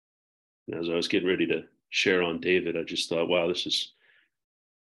As I was getting ready to share on David, I just thought, wow, it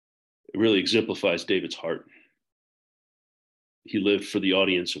really exemplifies David's heart. He lived for the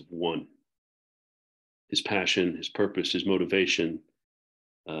audience of one. His passion, his purpose, his motivation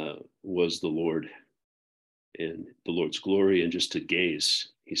was the Lord and the Lord's glory, and just to gaze.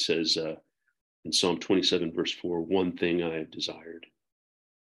 He says in Psalm 27, verse 4, one thing I have desired,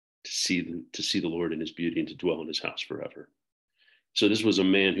 to see the Lord in his beauty and to dwell in his house forever. So this was a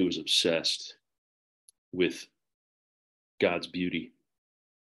man who was obsessed with God's beauty.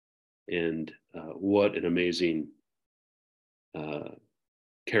 And what an amazing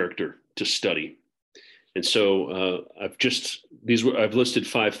character to study. And so I've listed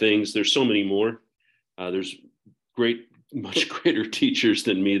 5 things. There's so many more. There's much greater teachers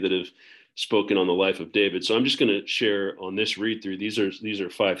than me that have spoken on the life of David. So I'm just going to share on this read through. These are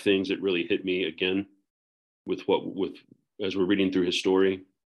 5 things that really hit me again as we're reading through his story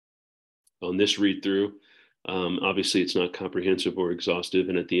on this read through. Obviously, it's not comprehensive or exhaustive.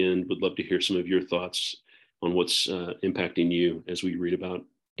 And at the end, would love to hear some of your thoughts on what's impacting you as we read about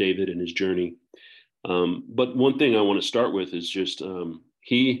David and his journey. But one thing I want to start with is just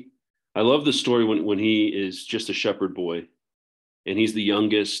I love the story when he is just a shepherd boy and he's the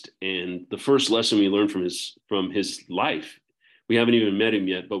youngest. And the first lesson we learn from his life, we haven't even met him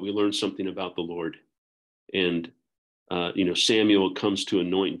yet, but we learn something about the Lord. And, Samuel comes to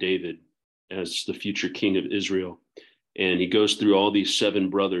anoint David as the future king of Israel. And he goes through all these 7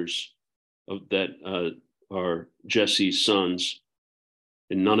 brothers that are Jesse's sons,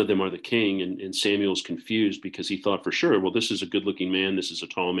 and none of them are the king. And Samuel's confused because he thought for sure, well, this is a good looking man. This is a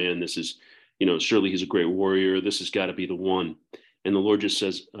tall man. This is, surely he's a great warrior. This has got to be the one. And the Lord just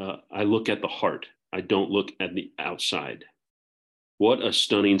says, I look at the heart. I don't look at the outside. What a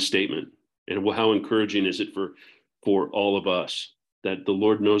stunning statement. And how encouraging is it for all of us that the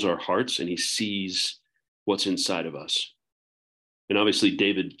Lord knows our hearts and he sees what's inside of us. And obviously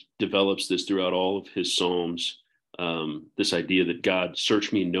David develops this throughout all of his Psalms. This idea that God,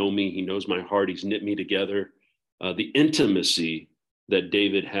 search me, know me, he knows my heart, he's knit me together. The intimacy that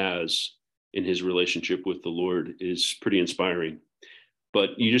David has in his relationship with the Lord is pretty inspiring.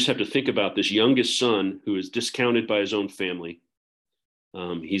 But you just have to think about this youngest son who is discounted by his own family.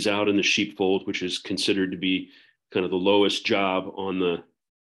 He's out in the sheepfold, which is considered to be kind of the lowest job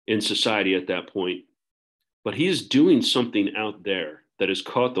in society at that point. But he's doing something out there that has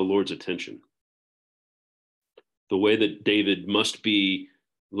caught the Lord's attention. The way that David must be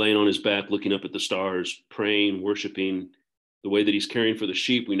laying on his back, looking up at the stars, praying, worshiping, the way that he's caring for the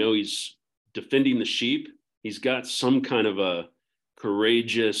sheep. We know he's defending the sheep. He's got some kind of a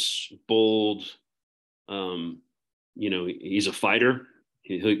courageous, bold, he's a fighter.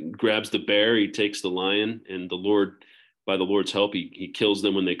 He grabs the bear, he takes the lion, and by the Lord's help, he kills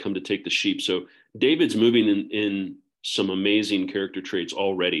them when they come to take the sheep. So David's moving in some amazing character traits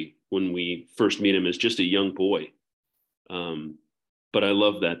already when we first meet him as just a young boy. But I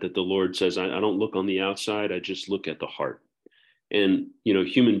love that the Lord says, I don't look on the outside, I just look at the heart. And,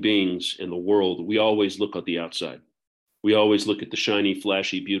 human beings in the world, we always look at the outside. We always look at the shiny,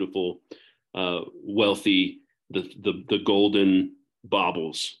 flashy, beautiful, wealthy, the golden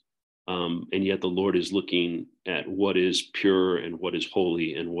baubles. And yet the Lord is looking at what is pure and what is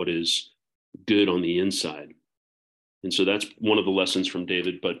holy and what is good on the inside. And so that's one of the lessons from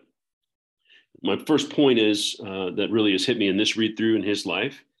David. But my first point is that really has hit me in this read through in his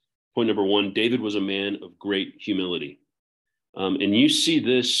life. Point number 1, David was a man of great humility. And you see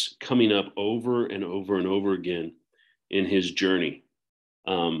this coming up over and over and over again in his journey.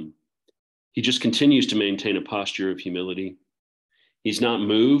 He just continues to maintain a posture of humility. He's not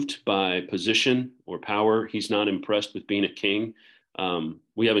moved by position or power. He's not impressed with being a king.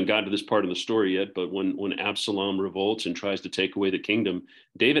 We haven't gotten to this part of the story yet, but when Absalom revolts and tries to take away the kingdom,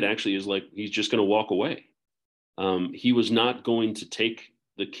 David actually is like, he's just going to walk away. He was not going to take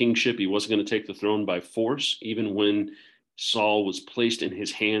the kingship. He wasn't going to take the throne by force. Even when Saul was placed in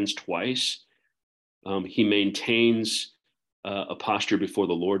his hands twice, he maintains a posture before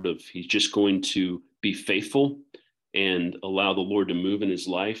the Lord of he's just going to be faithful and allow the Lord to move in his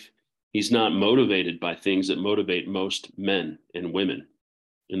life. He's not motivated by things that motivate most men and women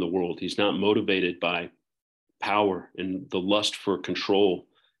in the world. He's not motivated by power and the lust for control.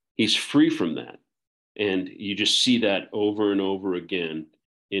 He's free from that. And you just see that over and over again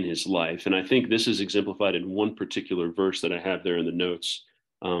in his life. And I think this is exemplified in one particular verse that I have there in the notes,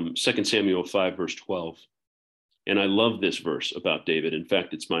 2 Samuel 5, verse 12. And I love this verse about David. In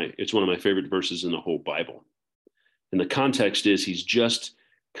fact, it's one of my favorite verses in the whole Bible. And the context is he's just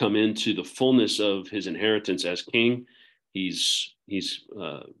come into the fullness of his inheritance as king. He's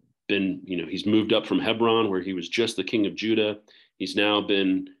been, he's moved up from Hebron, where he was just the king of Judah. He's now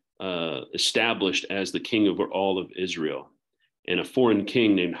been established as the king over all of Israel. And a foreign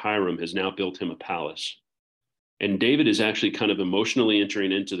king named Hiram has now built him a palace. And David is actually kind of emotionally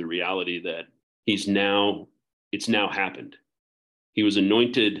entering into the reality that it's now happened. He was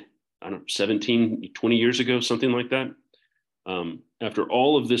anointed, I don't know, 17, 20 years ago, something like that. After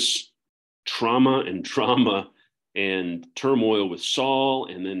all of this trauma and drama and turmoil with Saul,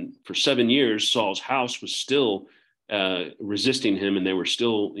 and then for 7 years, Saul's house was still resisting him, and they were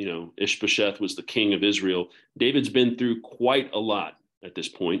still, Ishbosheth was the king of Israel. David's been through quite a lot at this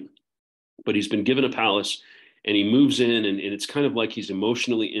point, but he's been given a palace, and he moves in, and it's kind of like he's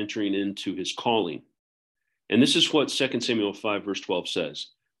emotionally entering into his calling. And this is what 2 Samuel 5, verse 12 says.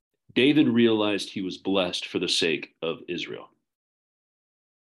 David realized he was blessed for the sake of Israel.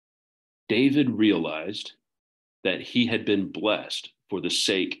 David realized that he had been blessed for the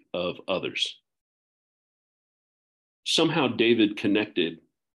sake of others. Somehow David connected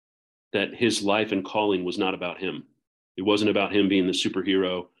that his life and calling was not about him. It wasn't about him being the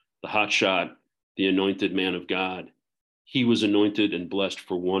superhero, the hotshot, the anointed man of God. He was anointed and blessed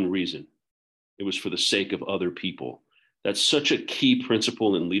for one reason. It was for the sake of other people. That's such a key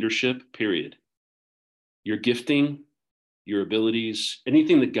principle in leadership, period. Your gifting, your abilities,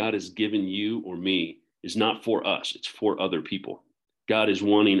 anything that God has given you or me is not for us. It's for other people. God is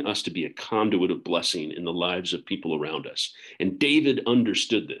wanting us to be a conduit of blessing in the lives of people around us. And David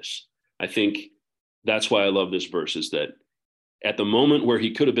understood this. I think that's why I love this verse, is that at the moment where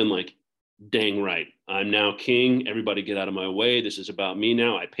he could have been like, dang right, I'm now king. Everybody get out of my way. This is about me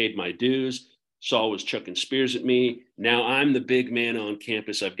now. I paid my dues. Saul was chucking spears at me. Now I'm the big man on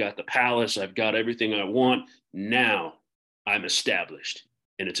campus. I've got the palace. I've got everything I want. Now I'm established,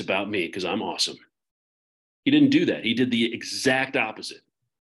 and it's about me because I'm awesome. He didn't do that. He did the exact opposite.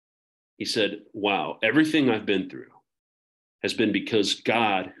 He said, wow, everything I've been through has been because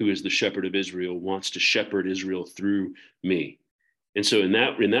God, who is the shepherd of Israel, wants to shepherd Israel through me. And so in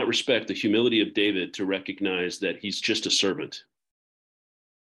that respect, the humility of David to recognize that he's just a servant.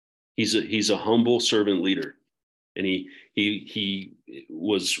 He's a humble servant leader. And he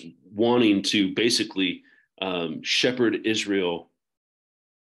was wanting to basically shepherd Israel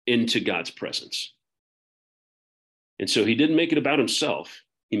into God's presence. And so he didn't make it about himself.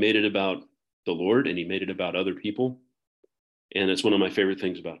 He made it about the Lord, and he made it about other people. And that's one of my favorite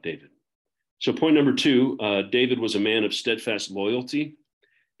things about David. So point number 2, David was a man of steadfast loyalty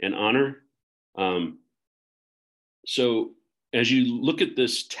and honor. So as you look at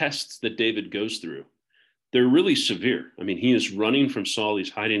this tests that David goes through, they're really severe. I mean, he is running from Saul. He's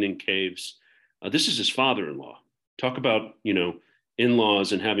hiding in caves. This is his father-in-law. Talk about,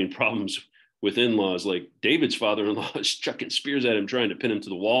 in-laws and having problems with in-laws. Like David's father-in-law is chucking spears at him, trying to pin him to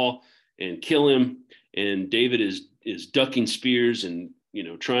the wall and kill him. And David is ducking spears and,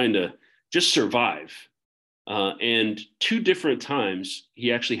 trying to just survive. And 2 different times,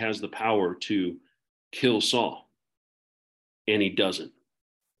 he actually has the power to kill Saul. And he doesn't.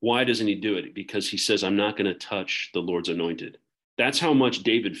 Why doesn't he do it? Because he says, I'm not going to touch the Lord's anointed. That's how much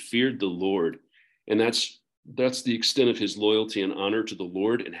David feared the Lord. And that's the extent of his loyalty and honor to the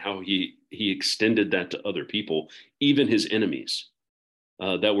Lord, and how he extended that to other people, even his enemies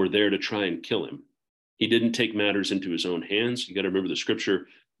that were there to try and kill him. He didn't take matters into his own hands. You got to remember the scripture,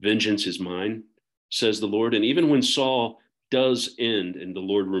 vengeance is mine, says the Lord. And even when Saul does end and the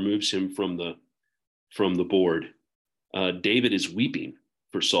Lord removes him from the board, David is weeping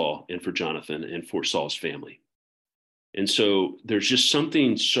for Saul and for Jonathan and for Saul's family. And so there's just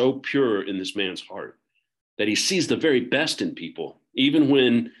something so pure in this man's heart that he sees the very best in people, even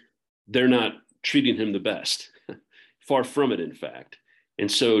when they're not treating him the best. Far from it, in fact.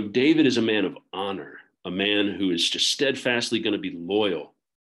 And so David is a man of honor, a man who is just steadfastly going to be loyal.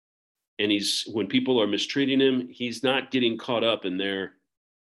 And when people are mistreating him, he's not getting caught up in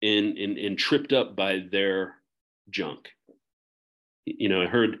tripped up by their junk. I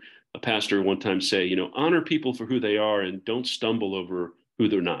heard a pastor one time say, honor people for who they are and don't stumble over who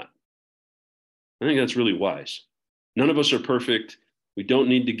they're not. I think that's really wise. None of us are perfect. We don't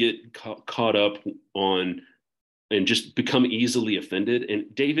need to get caught up on and just become easily offended.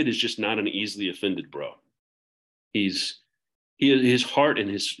 And David is just not an easily offended bro. His heart and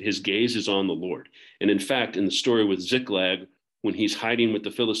his gaze is on the Lord. And in fact, in the story with Ziklag, when he's hiding with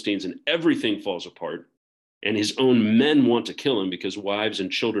the Philistines and everything falls apart, and his own men want to kill him because wives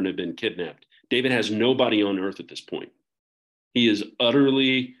and children have been kidnapped, David has nobody on earth at this point. He is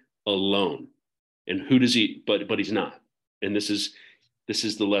utterly alone. And who does he? But he's not. And this is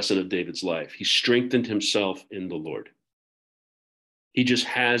the lesson of David's life. He strengthened himself in the Lord. He just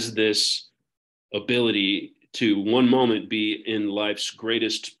has this ability to one moment be in life's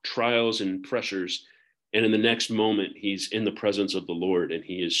greatest trials and pressures, and in the next moment he's in the presence of the Lord and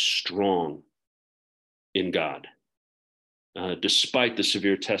he is strong in God, despite the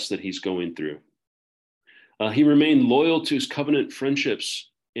severe tests that he's going through. He remained loyal to his covenant friendships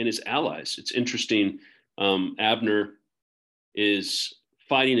and his allies. It's interesting. Abner is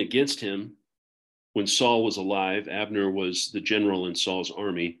fighting against him when Saul was alive. Abner was the general in Saul's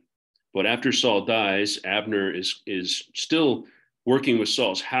army. But after Saul dies, Abner is still working with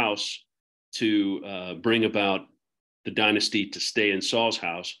Saul's house to bring about the dynasty to stay in Saul's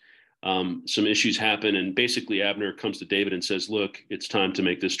house. Some issues happen, and basically Abner comes to David and says, look, it's time to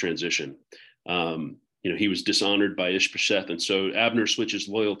make this transition. He was dishonored by Ishbosheth, and so Abner switches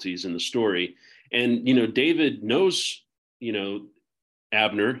loyalties in the story. And, David knows,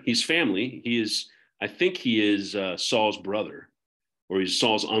 Abner, he's family. I think he is Saul's brother, or he's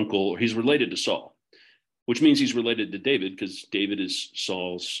Saul's uncle, or he's related to Saul, which means he's related to David because David is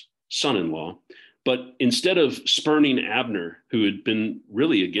Saul's son-in-law. But instead of spurning Abner, who had been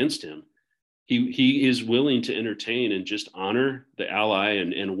really against him, he is willing to entertain and just honor the ally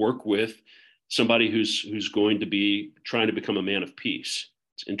and work with somebody who's going to be trying to become a man of peace.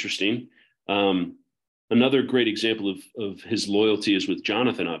 It's interesting. Another great example of his loyalty is with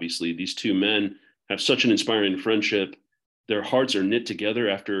Jonathan. Obviously, these two men have such an inspiring friendship. Their hearts are knit together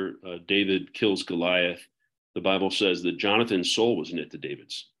after David kills Goliath. The Bible says that Jonathan's soul was knit to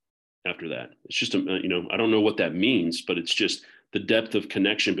David's after that. It's just, I don't know what that means, but it's just the depth of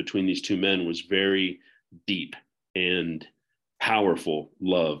connection between these two men was very deep and powerful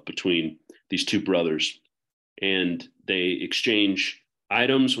love between these two brothers. And they exchange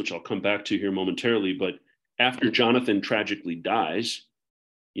items, which I'll come back to here momentarily. But after Jonathan tragically dies,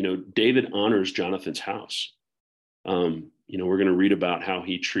 David honors Jonathan's house. We're going to read about how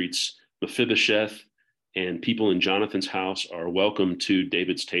he treats Mephibosheth, and people in Jonathan's house are welcome to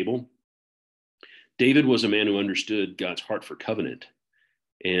David's table. David was a man who understood God's heart for covenant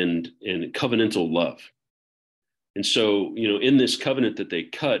and covenantal love. And so, in this covenant that they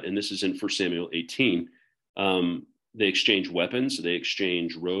cut, and this is in 1 Samuel 18, they exchange weapons, they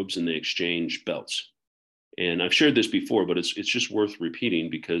exchange robes, and they exchange belts. And I've shared this before, but it's just worth repeating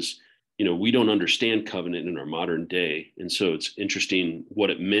because, we don't understand covenant in our modern day. And so it's interesting what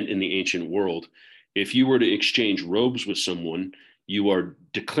it meant in the ancient world. If you were to exchange robes with someone, you are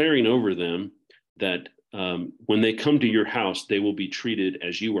declaring over them that when they come to your house, they will be treated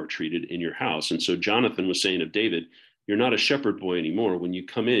as you are treated in your house. And so Jonathan was saying of David, you're not a shepherd boy anymore. When you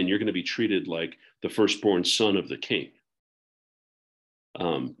come in, you're going to be treated like the firstborn son of the king.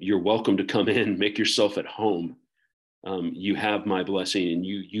 You're welcome to come in, make yourself at home. You have my blessing, and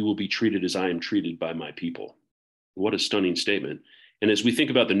you will be treated as I am treated by my people. What a stunning statement. And as we think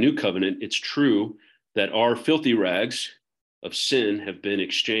about the new covenant, it's true that our filthy rags of sin have been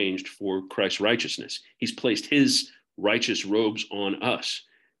exchanged for Christ's righteousness. He's placed his righteous robes on us.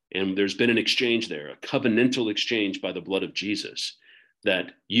 And there's been an exchange there, a covenantal exchange by the blood of Jesus,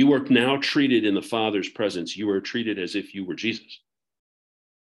 that you are now treated in the Father's presence. You are treated as if you were Jesus.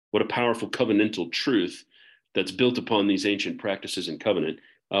 What a powerful covenantal truth that's built upon these ancient practices and covenant.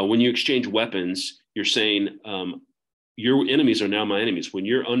 When you exchange weapons, you're saying, your enemies are now my enemies. When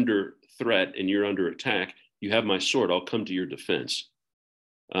you're under threat and you're under attack, you have my sword. I'll come to your defense.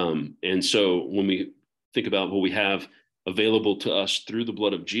 And so when we think about what we have available to us through the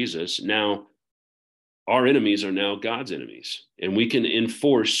blood of Jesus, now our enemies are now God's enemies. And we can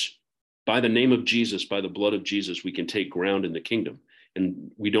enforce by the name of Jesus, by the blood of Jesus, we can take ground in the kingdom.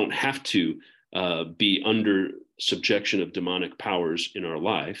 And we don't have to be under subjection of demonic powers in our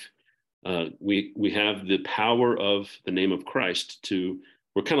life. We have the power of the name of Christ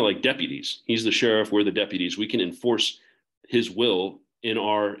we're kind of like deputies. He's the sheriff, we're the deputies. We can enforce his will in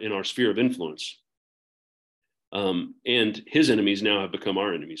our sphere of influence. And his enemies now have become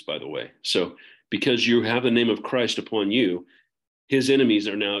our enemies, by the way. So because you have the name of Christ upon you, his enemies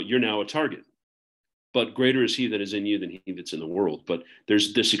you're now a target. But greater is he that is in you than he that's in the world. But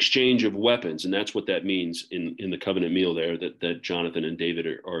there's this exchange of weapons, and that's what that means in the covenant meal there that Jonathan and David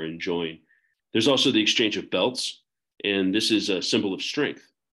are enjoying. There's also the exchange of belts, and this is a symbol of strength.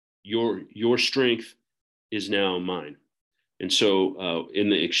 Your strength is now mine. And so in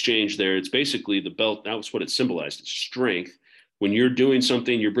the exchange there, it's basically the belt. That's what it symbolized. It's strength. When you're doing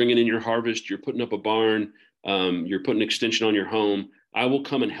something, you're bringing in your harvest, you're putting up a barn, you're putting an extension on your home, I will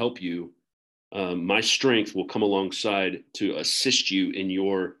come and help you. My strength will come alongside to assist you in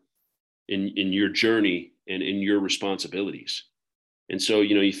your journey and in your responsibilities. And so,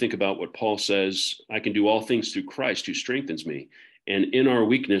 you think about what Paul says, I can do all things through Christ who strengthens me. And in our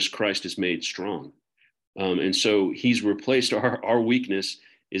weakness, Christ is made strong. And so he's replaced our weakness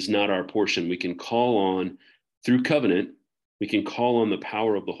is not our portion. We can call on, through covenant, we can call on the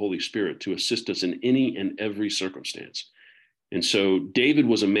power of the Holy Spirit to assist us in any and every circumstance. And so David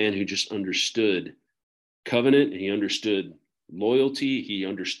was a man who just understood covenant, he understood loyalty, he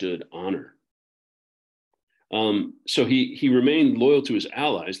understood honor. So he remained loyal to his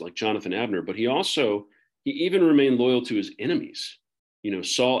allies like Jonathan Abner, but he even remained loyal to his enemies.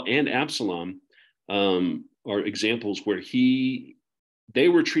 Saul and Absalom are examples where they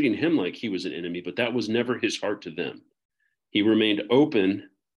were treating him like he was an enemy, but that was never his heart to them. He remained open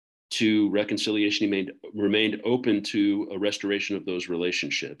to reconciliation. He remained open to a restoration of those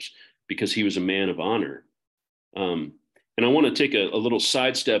relationships because he was a man of honor. And I want to take a little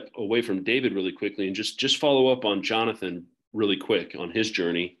sidestep away from David really quickly and just follow up on Jonathan really quick on his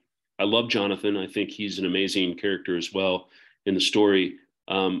journey. I love Jonathan. I think he's an amazing character as well in the story.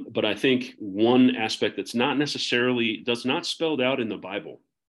 But I think one aspect that's does not spelled out in the Bible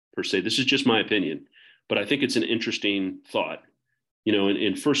per se, this is just my opinion, but I think it's an interesting thought.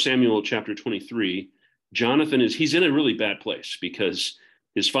 In 1 Samuel chapter 23, Jonathan he's in a really bad place because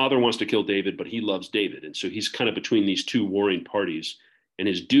his father wants to kill David, but he loves David. And so he's kind of between these two warring parties, and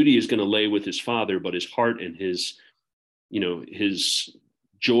his duty is going to lay with his father, but his heart and his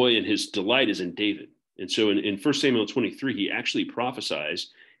joy and his delight is in David. And so in 1 Samuel 23, he actually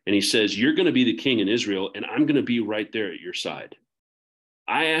prophesies and he says, you're going to be the king in Israel, and I'm going to be right there at your side.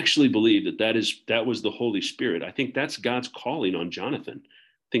 I actually believe that was the Holy Spirit. I think that's God's calling on Jonathan.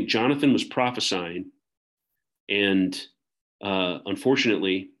 I think Jonathan was prophesying, and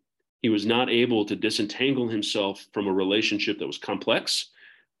unfortunately, he was not able to disentangle himself from a relationship that was complex,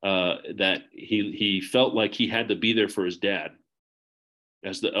 that he felt like he had to be there for his dad.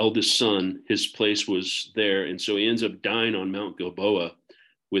 As the eldest son, his place was there. And so he ends up dying on Mount Gilboa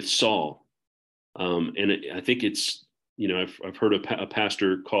with Saul. I think it's, I've heard a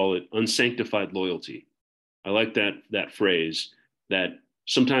pastor call it unsanctified loyalty. I like that phrase, that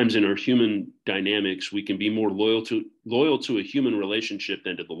sometimes in our human dynamics, we can be more loyal to a human relationship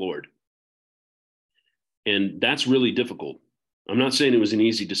than to the Lord. And that's really difficult. I'm not saying it was an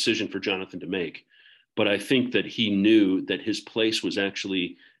easy decision for Jonathan to make, but I think that he knew that his place was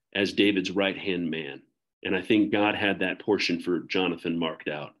actually as David's right-hand man. And I think God had that portion for Jonathan marked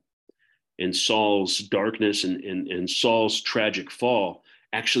out. And Saul's darkness and Saul's tragic fall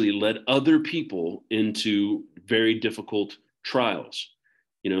actually led other people into very difficult trials.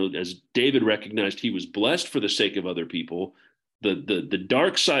 As David recognized he was blessed for the sake of other people, the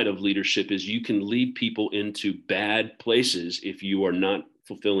dark side of leadership is you can lead people into bad places if you are not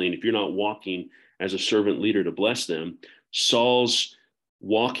if you're not walking as a servant leader to bless them. Saul's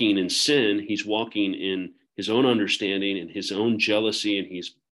walking in sin. He's walking in his own understanding and his own jealousy, and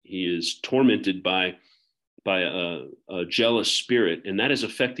he is tormented by a jealous spirit, and that is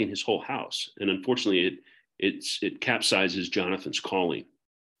affecting his whole house. And unfortunately, it capsizes Jonathan's calling.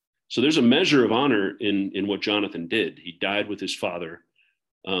 So there's a measure of honor in what Jonathan did. He died with his father.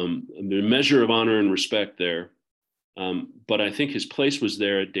 The measure of honor and respect there. But I think his place was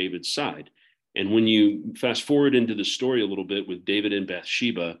there at David's side. And when you fast forward into the story a little bit with David and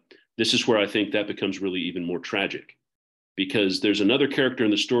Bathsheba, this is where I think that becomes really even more tragic, because there's another character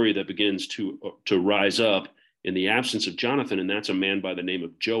in the story that begins to rise up in the absence of Jonathan, and that's a man by the name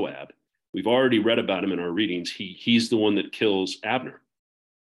of Joab. We've already read about him in our readings. He's the one that kills Abner.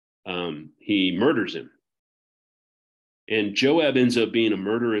 He murders him. And Joab ends up being a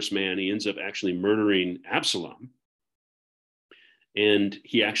murderous man. He ends up actually murdering Absalom. And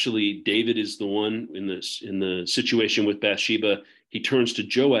David is the one in the situation with Bathsheba. He turns to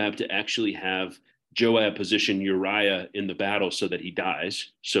Joab to actually have Joab position Uriah in the battle so that he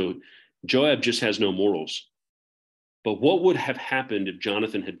dies. So Joab just has no morals. But what would have happened if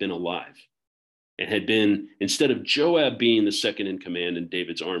Jonathan had been alive and had been, instead of Joab being the second in command in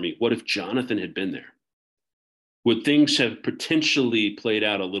David's army, what if Jonathan had been there? Would things have potentially played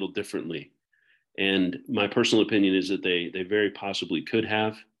out a little differently? And my personal opinion is that they very possibly could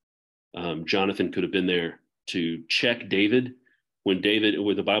have. Jonathan could have been there to check David when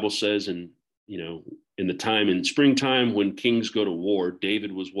the Bible says, in the time in springtime when kings go to war,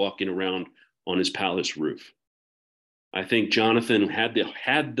 David was walking around on his palace roof. I think Jonathan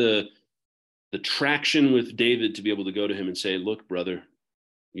had the traction with David to be able to go to him and say, look, brother,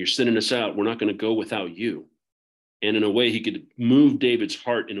 you're sending us out. We're not going to go without you. And in a way, he could move David's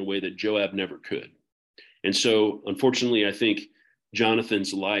heart in a way that Joab never could. And so, unfortunately, I think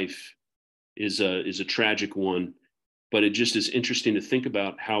Jonathan's life is a tragic one, but it just is interesting to think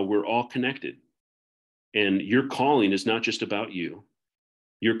about how we're all connected. And your calling is not just about you.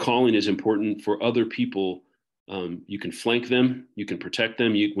 Your calling is important for other people. You can flank them, you can protect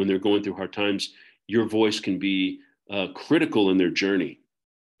them. When they're going through hard times, your voice can be critical in their journey.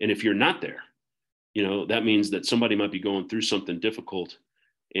 And if you're not there, that means that somebody might be going through something difficult,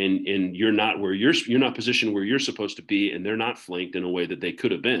 and you're not positioned where you're supposed to be, and they're not flanked in a way that they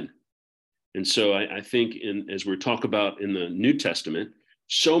could have been. And so I think as we talk about in the New Testament,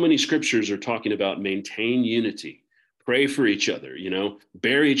 so many scriptures are talking about maintain unity, pray for each other,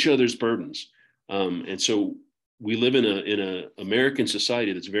 bear each other's burdens. And so we live in a American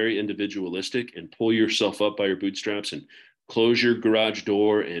society that's very individualistic, and pull yourself up by your bootstraps and close your garage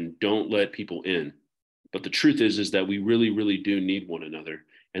door and don't let people in. But the truth is that we really, really do need one another,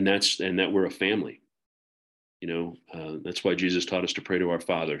 and that we're a family. That's why Jesus taught us to pray to our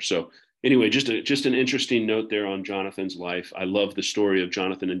Father. So anyway, just an interesting note there on Jonathan's life. I love the story of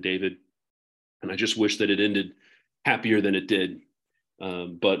Jonathan and David, and I just wish that it ended happier than it did.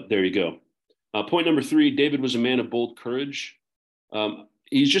 But there you go. Point number 3, David was a man of bold courage.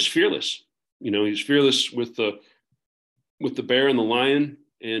 He's just fearless. He's fearless with the bear and the lion.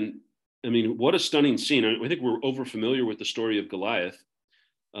 And I mean, what a stunning scene. I think we're over familiar with the story of Goliath.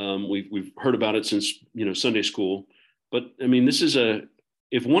 We've heard about it since, Sunday school. But I mean,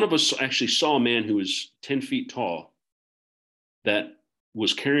 if one of us actually saw a man who was 10 feet tall that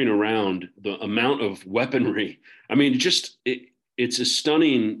was carrying around the amount of weaponry, I mean, it's a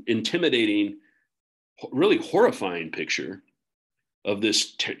stunning, intimidating, really horrifying picture of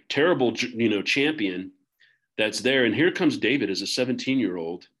this terrible, champion that's there. And here comes David as a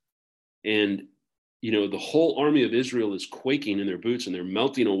 17-year-old. And, the whole army of Israel is quaking in their boots, and they're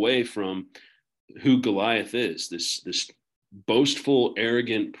melting away from who Goliath is, this boastful,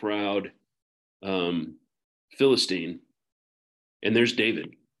 arrogant, proud Philistine. And there's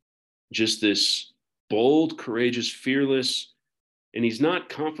David, just this bold, courageous, fearless, and he's not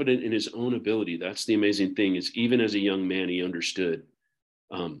confident in his own ability. That's the amazing thing, is even as a young man, he understood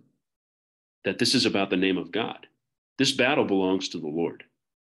that this is about the name of God. This battle belongs to the Lord.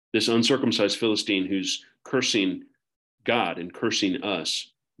 This uncircumcised Philistine who's cursing God and cursing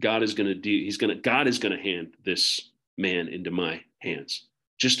us, God is going to hand this man into my hands,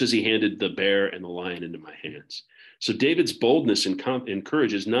 just as he handed the bear and the lion into my hands. So David's boldness and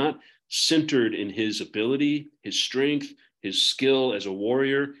courage is not centered in his ability, his strength, his skill as a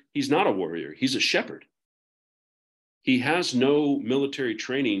warrior. He's not a warrior. He's a shepherd. He has no military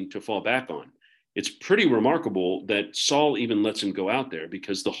training to fall back on. It's pretty remarkable that Saul even lets him go out there,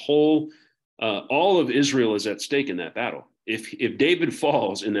 because all of Israel is at stake in that battle. If David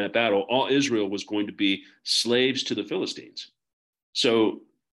falls in that battle, all Israel was going to be slaves to the Philistines. So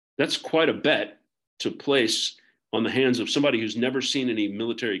that's quite a bet to place on the hands of somebody who's never seen any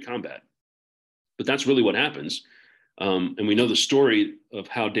military combat. But that's really what happens. And we know the story of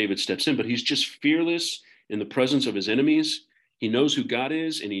how David steps in, but he's just fearless in the presence of his enemies. He knows who God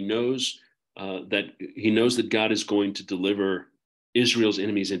is, and he knows that God is going to deliver Israel's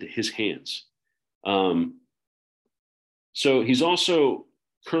enemies into his hands. So he's also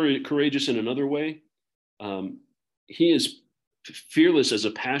courageous in another way. He is fearless as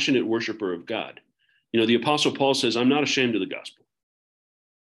a passionate worshiper of God. The Apostle Paul says, I'm not ashamed of the gospel.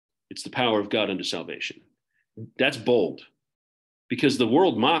 It's the power of God unto salvation. That's bold, because the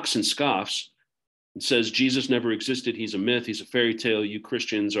world mocks and scoffs and says Jesus never existed. He's a myth. He's a fairy tale. You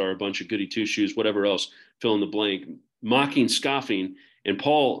Christians are a bunch of goody two-shoes, whatever else, fill in the blank, mocking, scoffing. And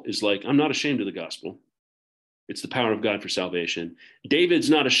Paul is like, I'm not ashamed of the gospel. It's the power of God for salvation. David's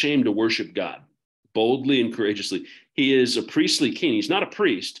not ashamed to worship God boldly and courageously. He is a priestly king. He's not a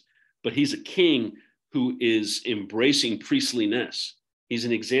priest, but he's a king who is embracing priestliness. He's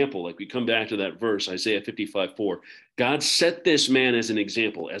an example. Like we come back to that verse, Isaiah 55:4. God set this man as an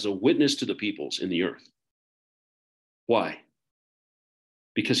example, as a witness to the peoples in the earth. Why?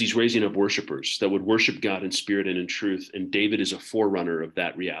 Because he's raising up worshipers that would worship God in spirit and in truth. And David is a forerunner of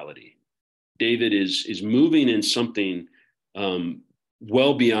that reality. David is moving in something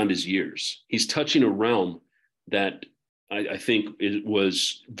well beyond his years. He's touching a realm that I think it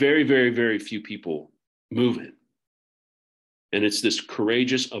was very, very, very few people move in. And it's this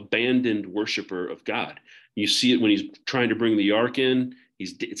courageous, abandoned worshiper of God. You see it when he's trying to bring the ark in.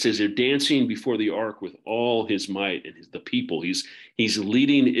 It says they're dancing before the ark with all his might and the people. He's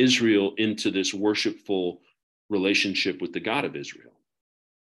leading Israel into this worshipful relationship with the God of Israel.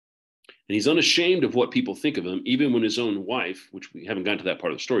 And he's unashamed of what people think of him, even when his own wife, which we haven't gotten to that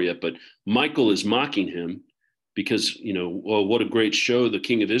part of the story yet, but Michal is mocking him because, well, what a great show the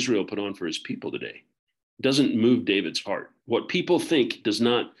king of Israel put on for his people today. Doesn't move David's heart. What people think does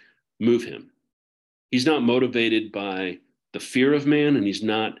not move him. He's not motivated by the fear of man, and he's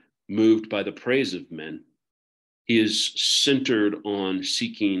not moved by the praise of men. He is centered on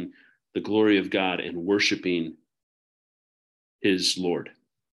seeking the glory of God and worshiping his Lord.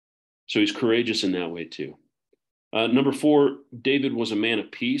 So he's courageous in that way too. Number 4, David was a man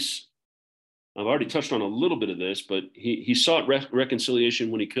of peace. I've already touched on a little bit of this, but he sought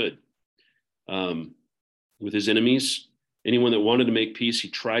reconciliation when he could with his enemies. Anyone that wanted to make peace, he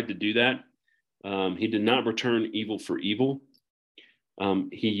tried to do that. He did not return evil for evil.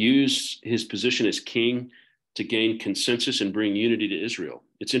 He used his position as king to gain consensus and bring unity to Israel.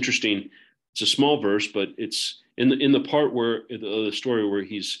 It's interesting. It's a small verse, but it's in the part where the story where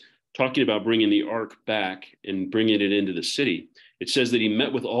he's talking about bringing the ark back and bringing it into the city. It says that he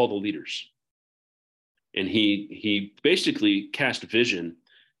met with all the leaders, and he basically cast vision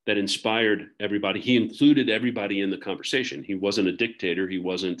that inspired everybody. He included everybody in the conversation. He wasn't a dictator. He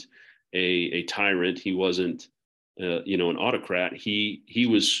wasn't a tyrant. He wasn't an autocrat. He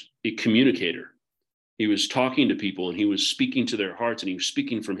was a communicator. He was talking to people, and he was speaking to their hearts, and he was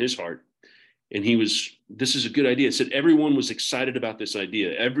speaking from his heart. And this is a good idea. It said everyone was excited about this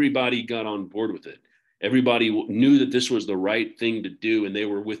idea. Everybody got on board with it. Everybody knew that this was the right thing to do, and they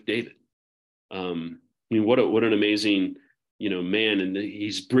were with David. What an amazing, man. And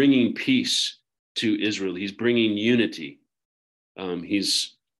he's bringing peace to Israel. He's bringing unity.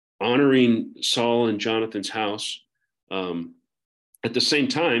 He's honoring Saul and Jonathan's house. At the same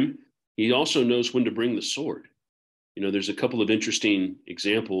time, he also knows when to bring the sword. There's a couple of interesting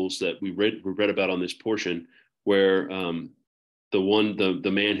examples that we read about on this portion where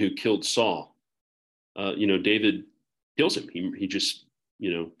the man who killed Saul, David kills him. He just,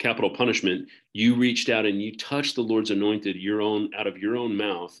 capital punishment. You reached out and you touched the Lord's anointed, out of your own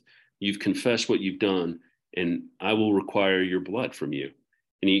mouth. You've confessed what you've done, and I will require your blood from you.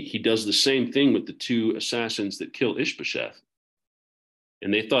 And he does the same thing with the 2 assassins that kill Ishbosheth.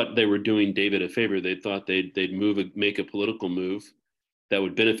 And they thought they were doing David a favor. They thought they'd make a political move that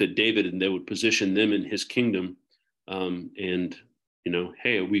would benefit David, and they would position them in his kingdom.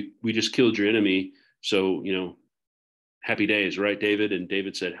 Hey, we just killed your enemy, so happy days, right, David? And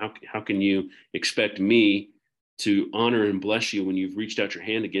David said, how can you expect me to honor and bless you when you've reached out your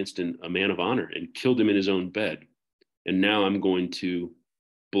hand against a man of honor and killed him in his own bed? And now I'm going to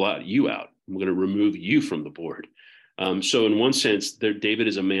blot you out. I'm going to remove you from the board. So in one sense, David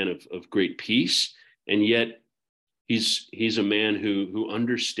is a man of great peace, and yet he's a man who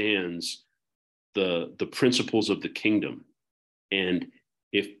understands the principles of the kingdom. And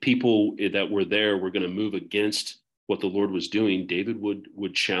if people that were there were going to move against what the Lord was doing, David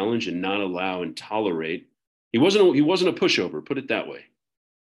would challenge and not allow and tolerate. He wasn't a pushover, put it that way.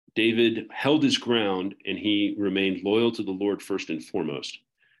 David held his ground, and he remained loyal to the Lord first and foremost,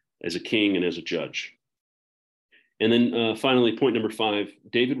 as a king and as a judge. And then finally, point number 5,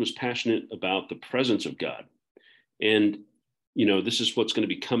 David was passionate about the presence of God. And, this is what's going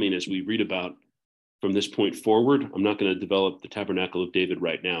to be coming as we read about from this point forward. I'm not going to develop the tabernacle of David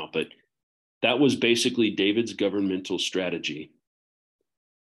right now, but that was basically David's governmental strategy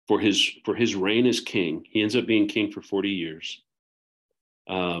for his reign as king. He ends up being king for 40 years.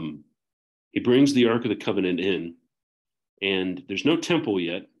 He brings the Ark of the Covenant in, and there's no temple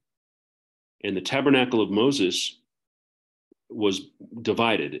yet. And the tabernacle of Moses was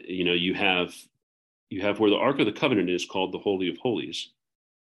divided. You have where the Ark of the Covenant is called the Holy of Holies,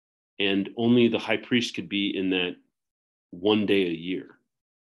 and only the high priest could be in that one day a year.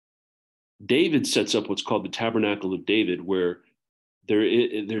 David sets up what's called the Tabernacle of David, where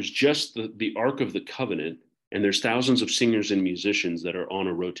there's just the Ark of the Covenant, and there's thousands of singers and musicians that are on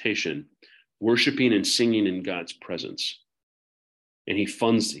a rotation, worshiping and singing in God's presence. And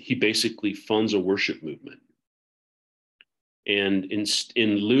he basically funds a worship movement. And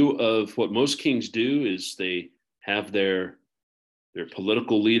in lieu of what most kings do is they have their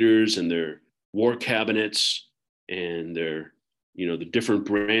political leaders and their war cabinets and their, the different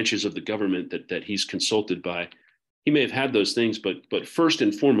branches of the government that he's consulted by. He may have had those things, but first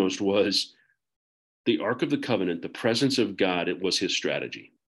and foremost was the Ark of the Covenant, the presence of God. It was his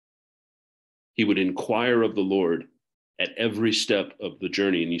strategy. He would inquire of the Lord at every step of the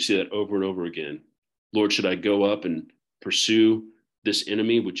journey. And you see that over and over again. Lord, should I go up and pursue this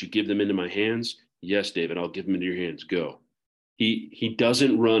enemy? Would you give them into my hands? Yes, David, I'll give them into your hands. Go. He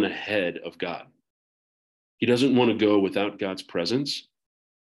doesn't run ahead of God. He doesn't want to go without God's presence.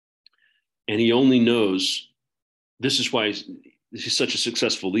 And he only knows, this is why he's such a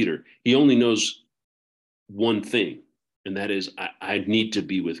successful leader. He only knows one thing, and that is, I need to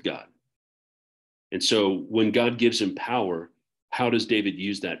be with God. And so when God gives him power, how does David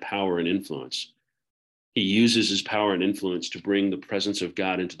use that power and influence? He uses his power and influence to bring the presence of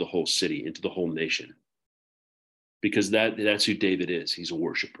God into the whole city, into the whole nation, because that's who David is. He's a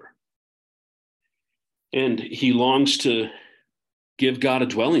worshiper. And he longs to give God a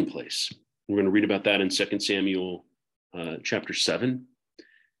dwelling place. We're going to read about that in 2 Samuel chapter 7.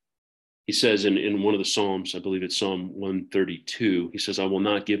 He says in one of the Psalms, I believe it's Psalm 132, he says, I will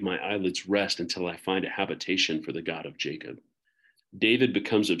not give my eyelids rest until I find a habitation for the God of Jacob. David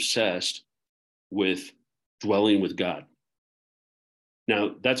becomes obsessed with dwelling with God.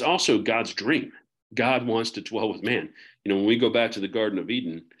 Now, that's also God's dream. God wants to dwell with man. When we go back to the Garden of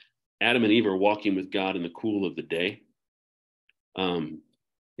Eden, Adam and Eve are walking with God in the cool of the day.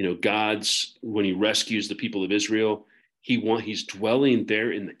 God's, when he rescues the people of Israel, he's dwelling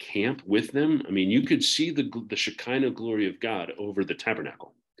there in the camp with them. I mean, you could see the Shekinah glory of God over the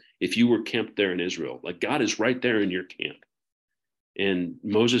tabernacle if you were camped there in Israel. Like, God is right there in your camp. And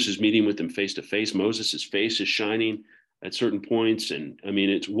Moses is meeting with them face to face. Moses' face is shining at certain points. And I mean,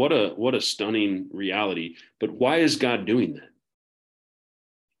 it's what a stunning reality. But why is God doing that?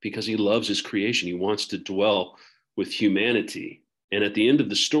 Because he loves his creation. He wants to dwell with humanity. And at the end of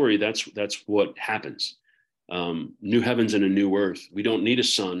the story, that's what happens. New heavens and a new earth. We don't need a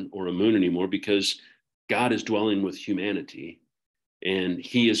sun or a moon anymore because God is dwelling with humanity, and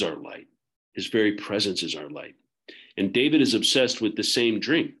he is our light. His very presence is our light. And David is obsessed with the same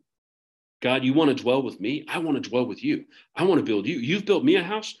dream. God, you want to dwell with me? I want to dwell with you. I want to build you. You've built me a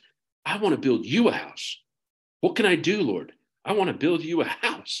house. I want to build you a house. What can I do, Lord? I want to build you a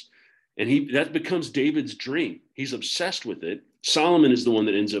house. And that becomes David's dream. He's obsessed with it. Solomon is the one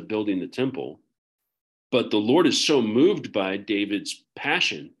that ends up building the temple. But the Lord is so moved by David's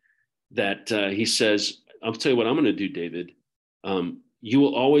passion that he says, I'll tell you what I'm going to do, David. You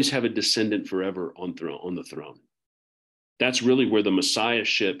will always have a descendant forever on the throne. That's really where the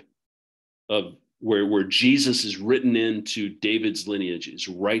messiahship of where Jesus is written into David's lineage is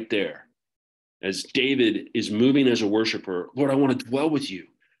right there. As David is moving as a worshiper, Lord, I want to dwell with you.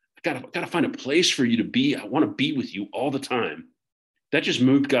 I gotta find a place for you to be. I want to be with you all the time. That just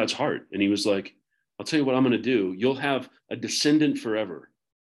moved God's heart. And he was like, I'll tell you what I'm going to do. You'll have a descendant forever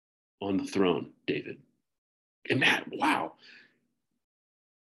on the throne, David. And that, wow.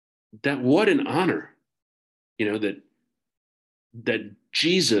 What an honor, that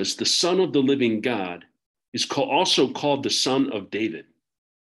Jesus, the Son of the living God, is also called the Son of David.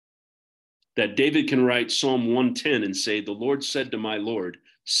 That David can write Psalm 110 and say, the Lord said to my Lord,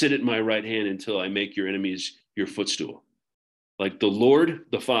 sit at my right hand until I make your enemies your footstool. Like the Lord,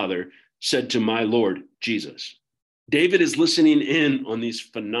 the Father, said to my Lord, Jesus. David is listening in on these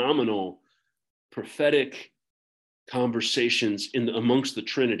phenomenal prophetic conversations amongst the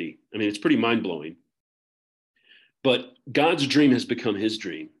Trinity. I mean, it's pretty mind-blowing. But God's dream has become his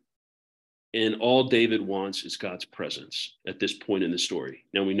dream. And all David wants is God's presence at this point in the story.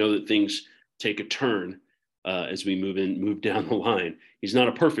 Now, we know that things take a turn as we move down the line. He's not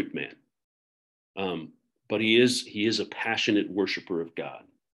a perfect man. But he is a passionate worshiper of God.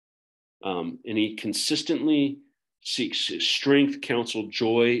 And he consistently seeks his strength, counsel,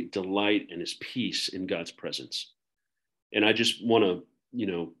 joy, delight, and his peace in God's presence. And I just want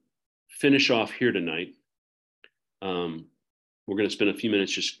to, finish off here tonight. We're going to spend a few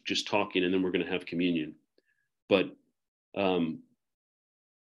minutes just talking, and then we're going to have communion. But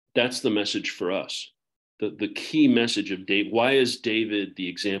that's the message for us. The key message of David. Why is David the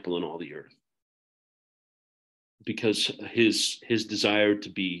example in all the earth? Because his desire to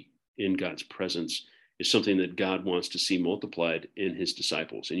be in God's presence is something that God wants to see multiplied in his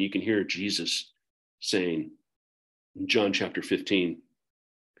disciples. And you can hear Jesus saying in John chapter 15,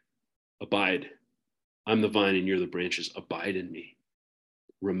 abide, I'm the vine and you're the branches, abide in me,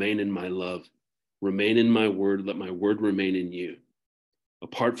 remain in my love, remain in my word, let my word remain in you.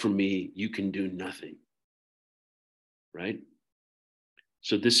 Apart from me, you can do nothing, right?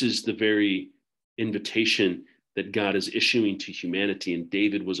 So this is the very invitation that God is issuing to humanity. And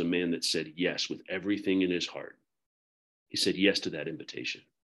David was a man that said yes with everything in his heart. He said yes to that invitation.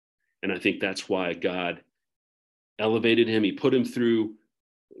 And I think that's why God elevated him. He put him through,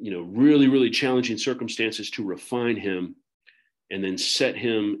 really, really challenging circumstances to refine him, and then set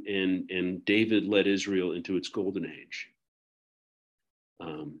him, and David led Israel into its golden age.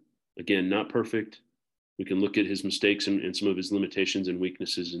 Again, not perfect. We can look at his mistakes and some of his limitations and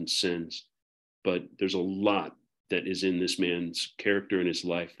weaknesses and sins, but there's a lot that is in this man's character and his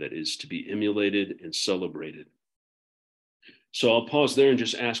life that is to be emulated and celebrated. So I'll pause there and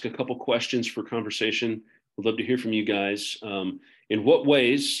just ask a couple questions for conversation. I'd love to hear from you guys. In what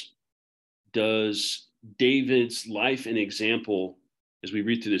ways does David's life and example as we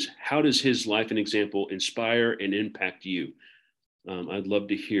read through this, how does his life and example inspire and impact you? I'd love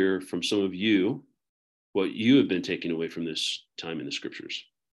to hear from some of you what you have been taking away from this time in the scriptures.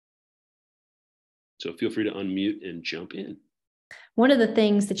 So feel free to unmute and jump in. One of the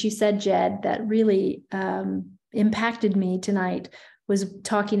things that you said, Jed, that really impacted me tonight was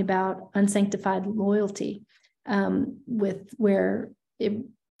talking about unsanctified loyalty, with where it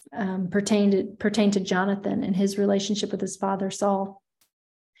pertained to Jonathan and his relationship with his father Saul.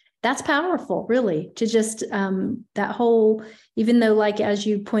 That's powerful, really, to just that whole, even though, like, as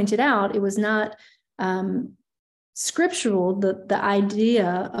you pointed out, it was not scriptural, the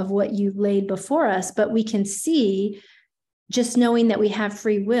idea of what you laid before us, but we can see, just knowing that we have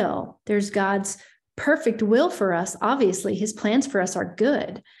free will, there's God's perfect will for us. Obviously, his plans for us are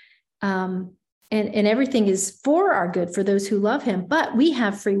good. And everything is for our good for those who love him, but we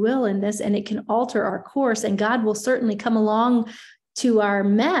have free will in this, and it can alter our course, and God will certainly come along to our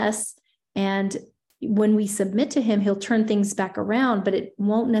mess. And when we submit to him, he'll turn things back around, but it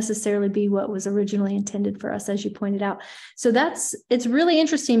won't necessarily be what was originally intended for us, as you pointed out. So it's really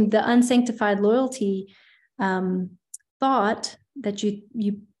interesting, the unsanctified loyalty thought that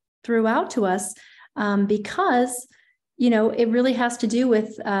you threw out to us, because it really has to do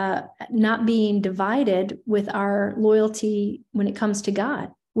with not being divided with our loyalty when it comes to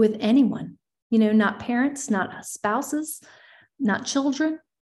God, with anyone, not parents, not spouses, not children,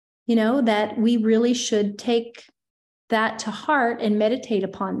 that we really should take that to heart and meditate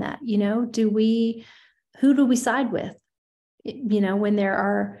upon that. Who do we side with? When there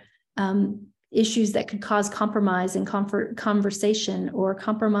are issues that could cause compromise in conversation, or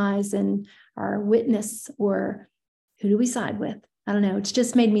compromise in our witness, or who do we side with? I don't know. It's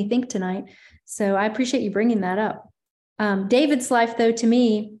just made me think tonight. So I appreciate you bringing that up. David's life, though, to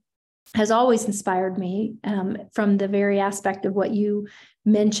me, has always inspired me, from the very aspect of what you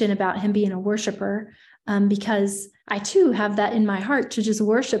mentioned about him being a worshiper, because I too have that in my heart to just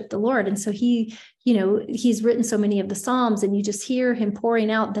worship the Lord. And so he's written so many of the Psalms, and you just hear him pouring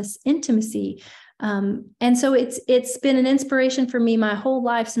out this intimacy. And so it's been an inspiration for me my whole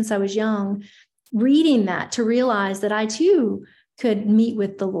life since I was young, reading that, to realize that I too could meet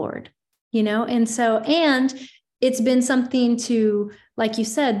with the Lord, and it's been something to, like you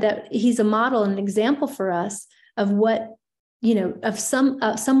said, that he's a model and an example for us of what, of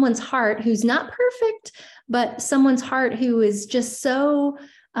someone's heart who's not perfect, but someone's heart who is just so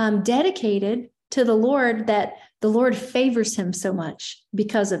dedicated to the Lord that the Lord favors him so much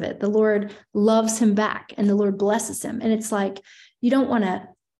because of it. The Lord loves him back, and the Lord blesses him. And it's like, you don't want to,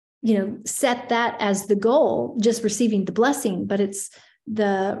 set that as the goal, just receiving the blessing, but it's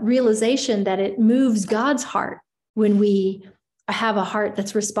the realization that it moves God's heart when we have a heart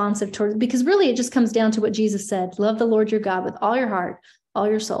that's responsive towards, because really it just comes down to what Jesus said: love the Lord your God with all your heart, all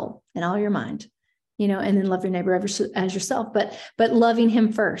your soul, and all your mind, and then love your neighbor as yourself, but loving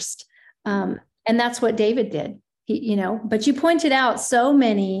him first. And that's what David did, but you pointed out so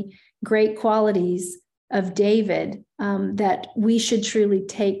many great qualities of David that we should truly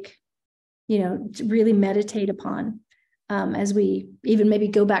take, to really meditate upon as we even maybe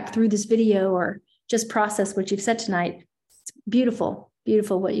go back through this video or just process what you've said tonight. It's beautiful,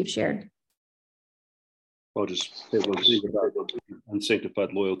 beautiful what you've shared. I'll just say one thing about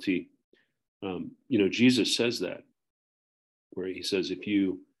unsanctified loyalty. Jesus says that, where he says, if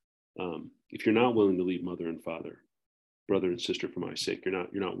you're not willing to leave mother and father, brother and sister for my sake, you're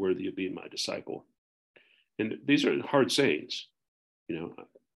not worthy of being my disciple. And these are hard sayings. I'm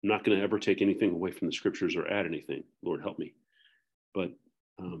not going to ever take anything away from the scriptures or add anything. Lord, help me. But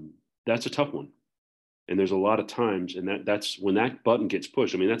that's a tough one. And there's a lot of times, and that's when that button gets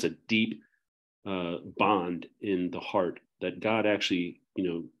pushed. I mean, that's a deep bond in the heart that God actually,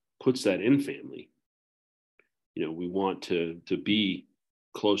 puts that in family. We want to be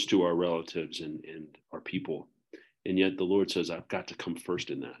close to our relatives and our people. And yet the Lord says, I've got to come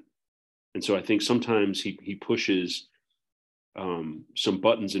first in that. And so I think sometimes he pushes some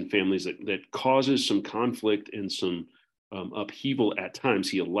buttons in families that causes some conflict and some upheaval at times.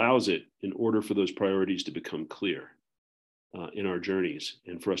 He allows it in order for those priorities to become clear in our journeys,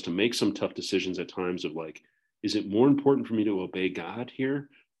 and for us to make some tough decisions at times of like, is it more important for me to obey God here,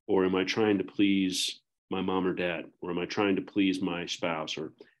 or am I trying to please my mom or dad, or am I trying to please my spouse?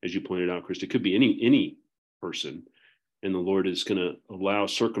 Or, as you pointed out, Chris, it could be any person, and the Lord is going to allow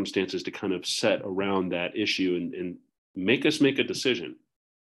circumstances to kind of set around that issue and make us make a decision.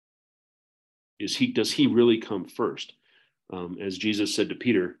 Does he really come first? As Jesus said to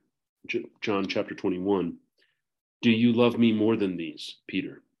Peter, John chapter 21, do you love me more than these,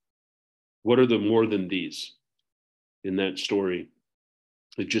 Peter? What are the more than these? In that story,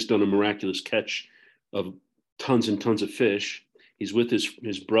 He's just done a miraculous catch of tons and tons of fish. He's with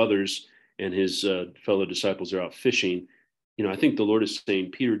his brothers, and his fellow disciples are out fishing. I think the Lord is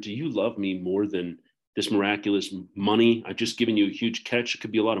saying, Peter, do you love me more than this miraculous money? I've just given you a huge catch. It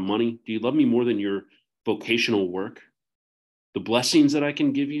could be a lot of money. Do you love me more than your vocational work? The blessings that I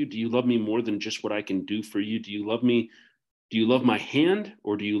can give you? Do you love me more than just what I can do for you? Do you love me? Do you love my hand,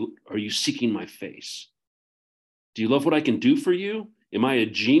 or are you seeking my face? Do you love what I can do for you? Am I a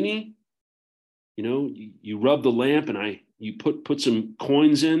genie? You rub the lamp and you put some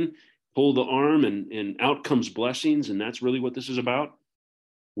coins in, pull the arm, and out comes blessings. And that's really what this is about.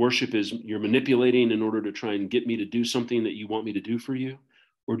 Worship is you're manipulating in order to try and get me to do something that you want me to do for you.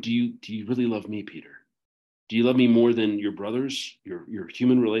 Or do you really love me, Peter? Do you love me more than your brothers, your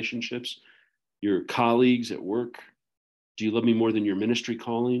human relationships, your colleagues at work? Do you love me more than your ministry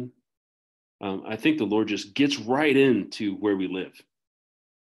calling? I think the Lord just gets right into where we live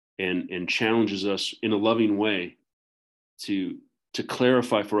and challenges us in a loving way to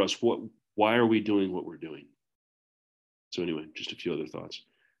clarify for us why are we doing what we're doing. So anyway, just a few other thoughts.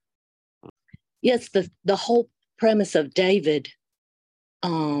 Yes, the whole premise of David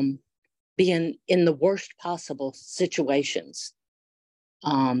being in the worst possible situations,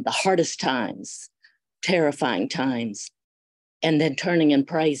 the hardest times, terrifying times, and then turning and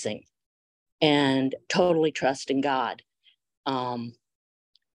praising and totally trusting God.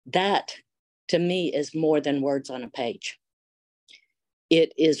 That, to me, is more than words on a page.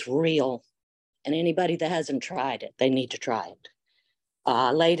 It is real. And anybody that hasn't tried it, they need to try it.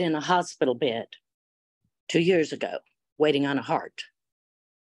 I laid in a hospital bed 2 years ago, waiting on a heart.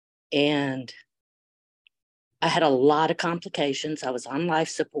 And I had a lot of complications. I was on life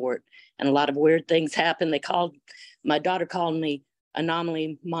support, and a lot of weird things happened. My daughter called me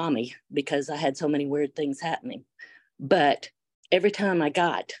anomaly mommy because I had so many weird things happening. But every time I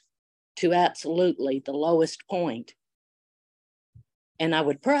got to absolutely the lowest point, and I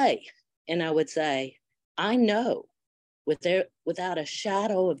would pray, and I would say, I know without a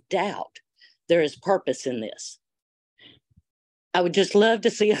shadow of doubt, there is purpose in this. I would just love to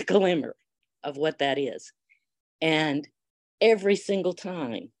see a glimmer of what that is. And every single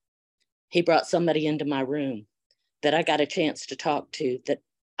time he brought somebody into my room that I got a chance to talk to that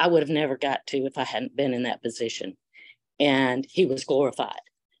I would have never got to if I hadn't been in that position. And he was glorified.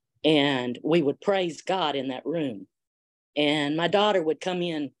 And we would praise God in that room. And my daughter would come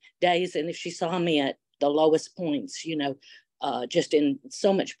in days, and if she saw me at the lowest points, just in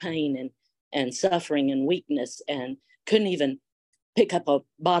so much pain and suffering and weakness, and couldn't even pick up a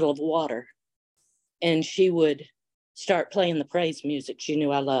bottle of water, and she would start playing the praise music she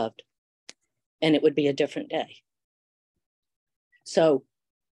knew I loved, and it would be a different day. So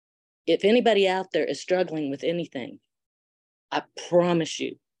if anybody out there is struggling with anything, I promise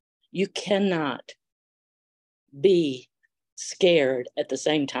you, you cannot be scared at the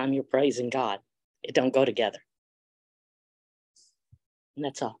same time you're praising God. It don't go together. And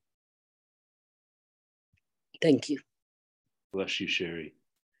that's all. Thank you. Bless you, Sherry.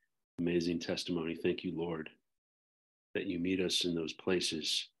 Amazing testimony. Thank you, Lord, that you meet us in those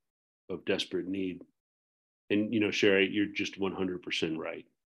places of desperate need. And, Sherry, you're just 100% right.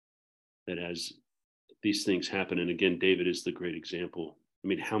 That as these things happen, and again, David is the great example. I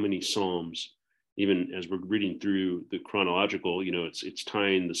mean, how many Psalms, even as we're reading through the chronological, it's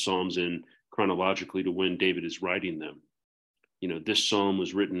tying the Psalms in chronologically to when David is writing them. This Psalm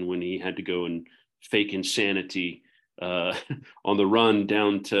was written when he had to go and fake insanity on the run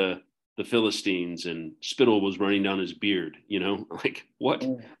down to the Philistines, and spittle was running down his beard, like what?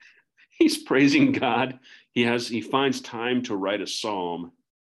 He's praising God. He finds time to write a Psalm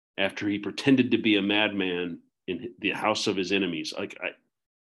after he pretended to be a madman in the house of his enemies.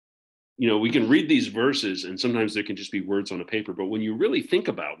 We can read these verses and sometimes there can just be words on a paper, but when you really think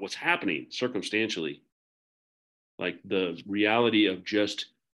about what's happening circumstantially, like the reality of just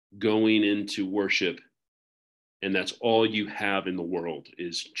going into worship, and that's all you have in the world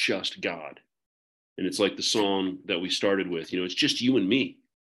is just God. And it's like the song that we started with, it's just you and me.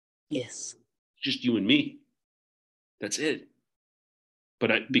 Yes. Just you and me. That's it.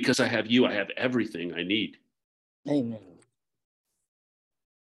 But because I have you, I have everything I need. Amen.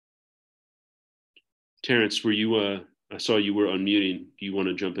 Terrence, were you, I saw you were unmuting. Do you want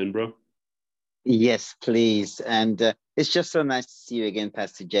to jump in, bro? Yes, please. And it's just so nice to see you again,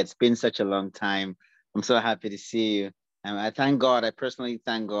 Pastor Jet. It's been such a long time. I'm so happy to see you. And I personally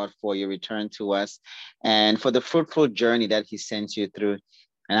thank God for your return to us and for the fruitful journey that he sent you through.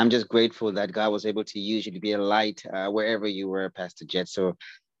 And I'm just grateful that God was able to use you to be a light wherever you were, Pastor Jet. So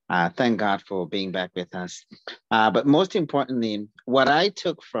Thank God for being back with us. But most importantly, what I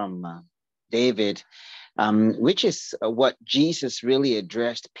took from David, which is what Jesus really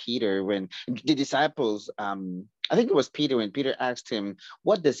addressed Peter when the disciples, I think it was Peter, when Peter asked him,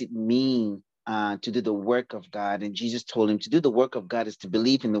 what does it mean to do the work of God? And Jesus told him to do the work of God is to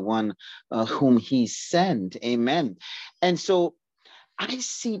believe in the one whom he sent. Amen. And so I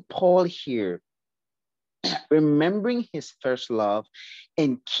see Paul here remembering his first love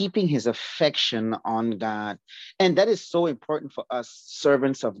and keeping his affection on God. And that is so important for us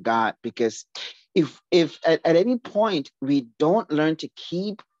servants of God, because if at any point we don't learn to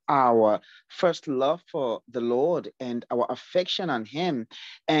keep our first love for the Lord and our affection on him,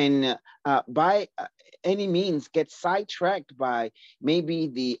 and by any means get sidetracked by maybe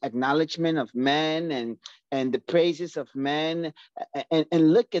the acknowledgement of men and the praises of men, and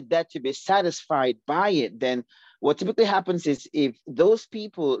look at that to be satisfied by it, then what typically happens is, if those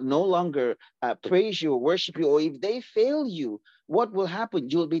people no longer praise you or worship you, or if they fail you, what will happen?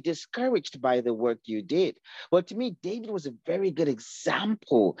 You'll be discouraged by the work you did. Well, to me, David was a very good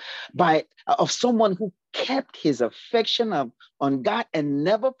example of someone who kept his affection on God and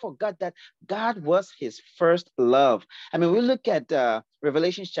never forgot that God was his first love. I mean, we look at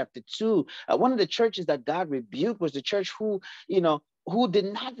Revelation chapter 2. One of the churches that God rebuked was the church who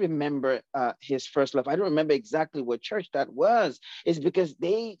did not remember his first love. I don't remember exactly what church that was. It's because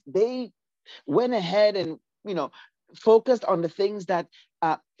they went ahead and focused on the things that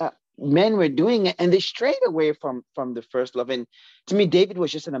men were doing, and they strayed away from the first love. And to me, David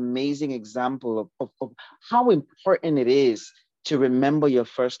was just an amazing example of how important it is to remember your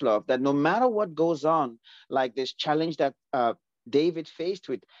first love, that no matter what goes on, like this challenge that David faced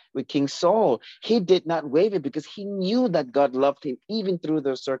with King Saul, he did not waver because he knew that God loved him even through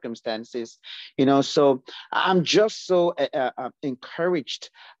those circumstances. So I'm just so encouraged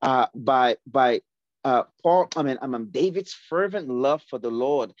by David's fervent love for the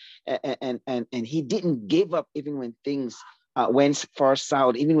Lord, and he didn't give up even when things went far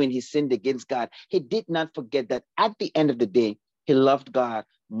south, even when he sinned against God. He did not forget that at the end of the day, he loved God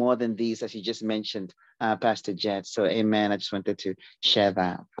more than these, as you just mentioned, Pastor Jed. So, amen. I just wanted to share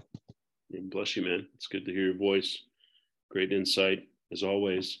that. Bless you, man. It's good to hear your voice. Great insight, as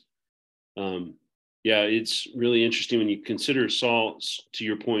always. Yeah, it's really interesting when you consider Saul, to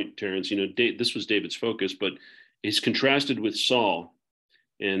your point, Terrence, this was David's focus, but it's contrasted with Saul.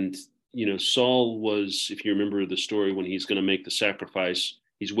 And, Saul was, if you remember the story, when he's going to make the sacrifice,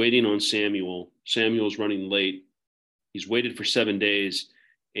 he's waiting on Samuel. Samuel's running late. He's waited for 7 days.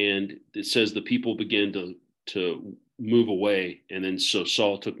 And it says the people began to move away. And then so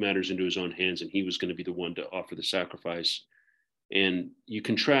Saul took matters into his own hands, and he was going to be the one to offer the sacrifice. And you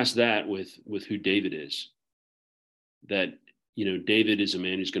contrast that with who David is, that, David is a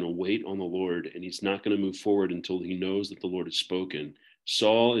man who's going to wait on the Lord, and he's not going to move forward until he knows that the Lord has spoken.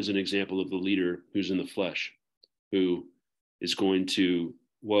 Saul is an example of the leader who's in the flesh, who is going to,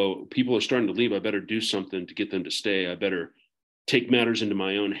 well, people are starting to leave. I better do something to get them to stay. I better take matters into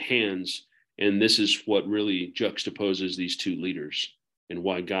my own hands. And this is what really juxtaposes these two leaders, and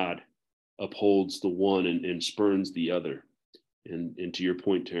why God upholds the one and spurns the other. And to your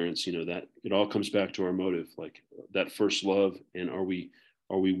point, Terrence, that it all comes back to our motive, like that first love. And are we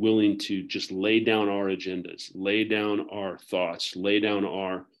willing to just lay down our agendas, lay down our thoughts, lay down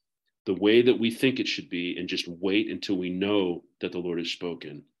the way that we think it should be, and just wait until we know that the Lord has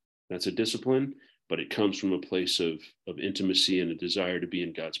spoken? That's a discipline, but it comes from a place of intimacy and a desire to be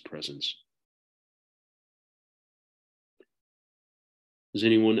in God's presence. Does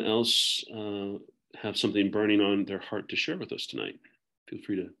anyone else have something burning on their heart to share with us tonight? Feel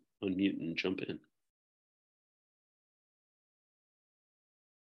free to unmute and jump in.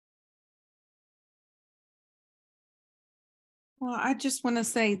 Well, I just want to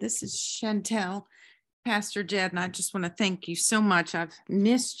say, this is Chantel, Pastor Jed, and I just want to thank you so much. I've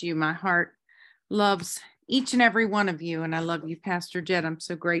missed you. My heart loves each and every one of you, and I love you, Pastor Jed. I'm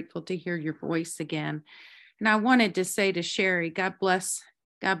so grateful to hear your voice again. And I wanted to say to Sherry, God bless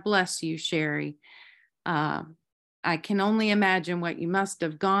you, Sherry. I can only imagine what you must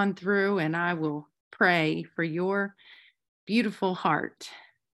have gone through, and I will pray for your beautiful heart,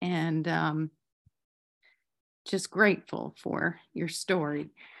 and just grateful for your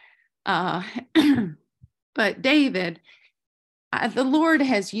story. But David, the Lord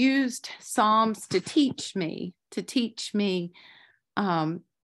has used Psalms to teach me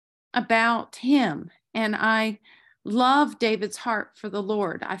about him. And I love David's heart for the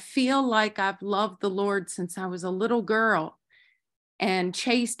Lord. I feel like I've loved the Lord since I was a little girl and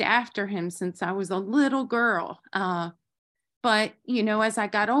chased after him since I was a little girl. But, you know, as I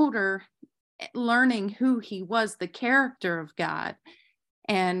got older, learning who he was, the character of God.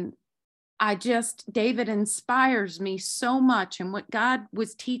 And David inspires me so much. And what God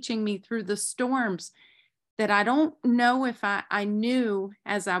was teaching me through the storms that I don't know if I knew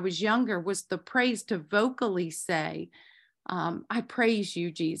as I was younger was the praise to vocally say, I praise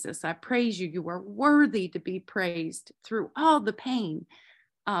you, Jesus. I praise you. You are worthy to be praised through all the pain.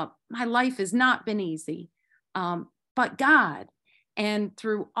 My life has not been easy, but God. And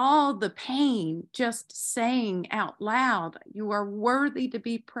through all the pain, just saying out loud, you are worthy to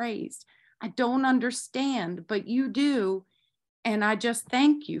be praised. I don't understand, but you do. And I just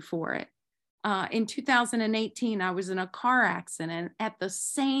thank you for it. In 2018, I was in a car accident. At the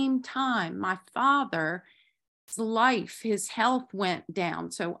same time, my father's life, his health went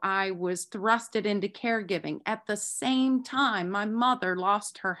down. So I was thrusted into caregiving. At the same time, my mother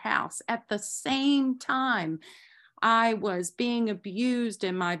lost her house. At the same time, I was being abused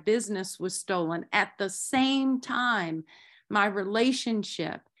and my business was stolen. At the same time, my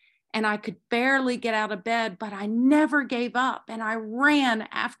relationship, and I could barely get out of bed, but I never gave up and I ran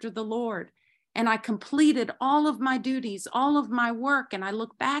after the Lord and I completed all of my duties, all of my work. And I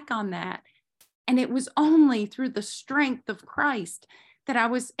look back on that, and it was only through the strength of Christ that I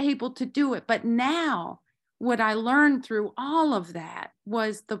was able to do it. But now what I learned through all of that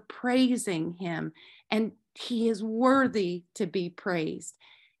was the praising him, and he is worthy to be praised.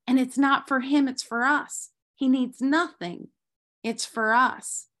 And it's not for him, it's for us. He needs nothing. It's for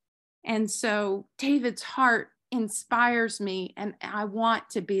us. And so David's heart inspires me, and I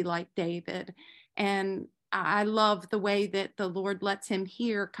want to be like David. And I love the way that the Lord lets him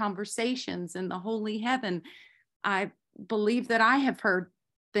hear conversations in the holy heaven. I believe that I have heard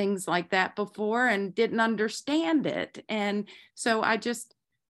things like that before and didn't understand it. And so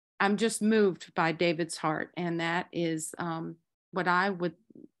I'm just moved by David's heart. And that is what I would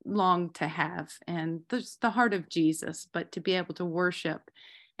long to have. And there's the heart of Jesus, but to be able to worship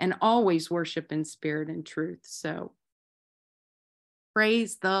and always worship in spirit and truth. So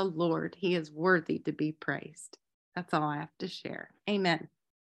praise the Lord. He is worthy to be praised. That's all I have to share. Amen.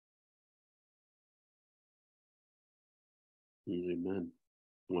 Amen.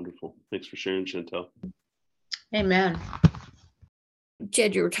 Wonderful. Thanks for sharing, Chantel. Amen.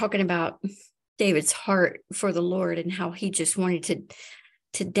 Jed, you were talking about David's heart for the Lord and how he just wanted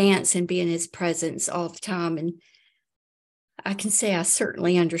to dance and be in his presence all the time. And I can say I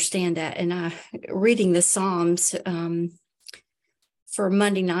certainly understand that. And reading the Psalms for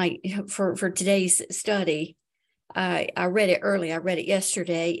Monday night, for today's study, I read it early. I read it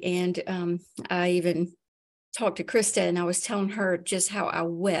yesterday. And I even talked to Krista, and I was telling her just how I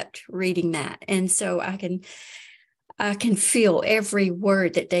wept reading that. And so I can feel every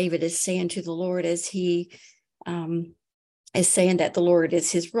word that David is saying to the Lord as he is saying that the Lord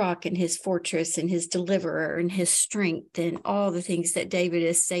is his rock and his fortress and his deliverer and his strength and all the things that David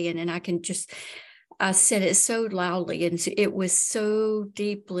is saying. And I said it so loudly, and it was so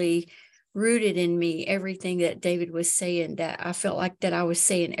deeply rooted in me, everything that David was saying, that I felt like that I was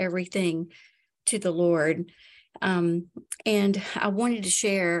saying everything to the Lord. And I wanted to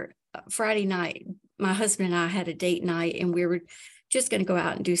share Friday night, my husband and I had a date night, and we were just going to go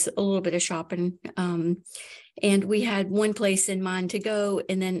out and do a little bit of shopping. And we had one place in mind to go.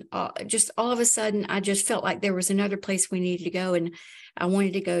 And then just all of a sudden, I just felt like there was another place we needed to go. And I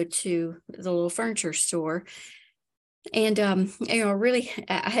wanted to go to the little furniture store. And, really,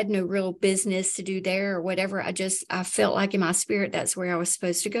 I had no real business to do there or whatever. I felt like in my spirit, that's where I was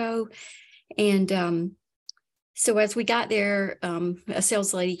supposed to go. And so as we got there, a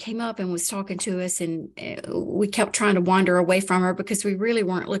sales lady came up and was talking to us, and we kept trying to wander away from her because we really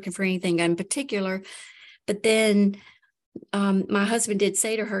weren't looking for anything in particular. But then my husband did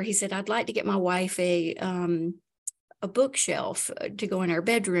say to her, he said, I'd like to get my wife a bookshelf to go in our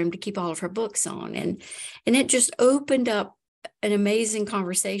bedroom to keep all of her books on. And it just opened up an amazing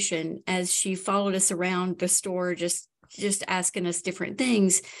conversation as she followed us around the store, just asking us different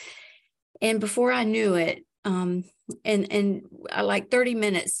things. And before I knew it, and like 30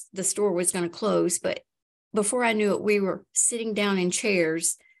 minutes, the store was going to close. But before I knew it, we were sitting down in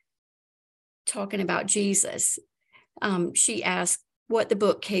chairs talking about Jesus. She asked what the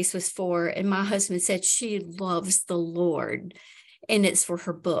bookcase was for, and my husband said she loves the Lord, and it's for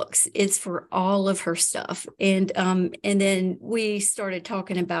her books. It's for all of her stuff. And then we started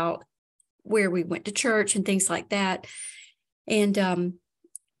talking about where we went to church and things like that. And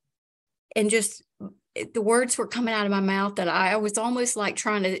just the words were coming out of my mouth that I was almost like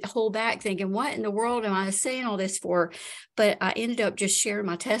trying to hold back, thinking, what in the world am I saying all this for? But I ended up just sharing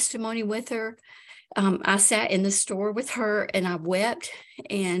my testimony with her I sat in the store with her and I wept,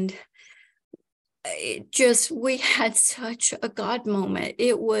 and we had such a God moment.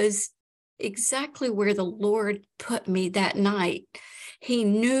 It was exactly where the Lord put me that night. He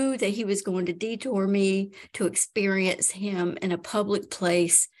knew that he was going to detour me to experience him in a public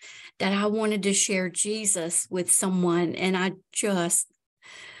place, that I wanted to share Jesus with someone. And I just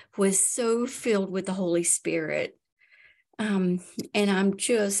was so filled with the Holy Spirit. And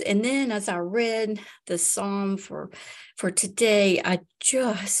then as I read the Psalm for today, I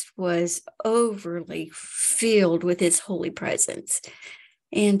just was overly filled with his holy presence.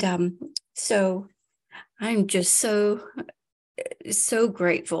 And so I'm just so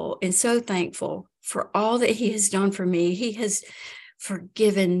grateful and so thankful for all that he has done for me. He has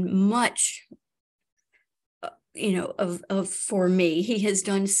forgiven much, for me. He has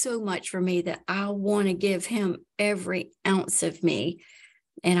done so much for me that I want to give him every ounce of me,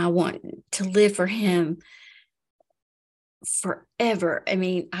 and I want to live for him forever. I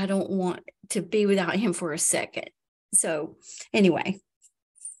mean, I don't want to be without him for a second. So anyway,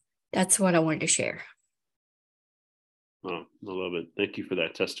 that's what I wanted to share. Oh, I love it. Thank you for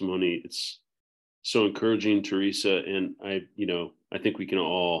that testimony. It's so encouraging, Teresa. And I think we can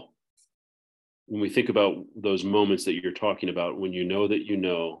all, when we think about those moments that you're talking about, when you know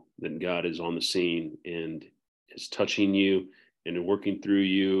that God is on the scene and is touching you and working through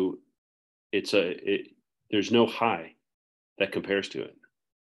you, there's no high that compares to it.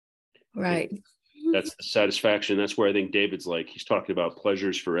 Right. That's the satisfaction. That's where I think David's like, he's talking about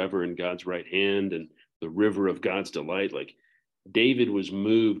pleasures forever in God's right hand and the river of God's delight. Like David was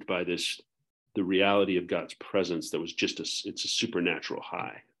moved by the reality of God's presence that was it's a supernatural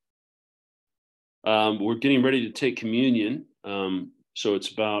high. We're getting ready to take communion. So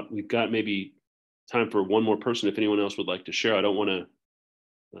we've got maybe time for one more person if anyone else would like to share. I don't want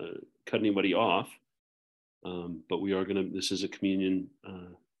to cut anybody off, but this is a communion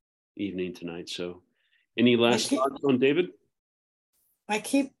evening tonight. So any last thoughts on David? I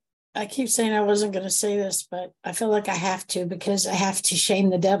keep saying I wasn't going to say this, but I feel like I have to, because I have to shame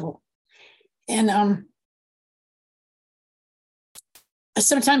the devil. And I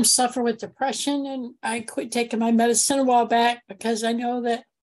sometimes suffer with depression, and I quit taking my medicine a while back because I know that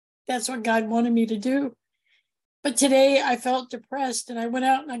that's what God wanted me to do. But today I felt depressed, and I went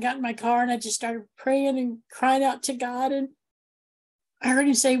out and I got in my car and I just started praying and crying out to God. And I heard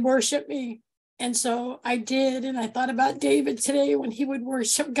him say, worship me. And so I did. And I thought about David today when he would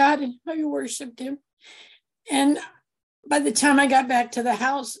worship God and how he worshiped him. And by the time I got back to the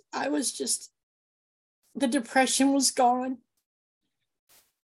house, the depression was gone.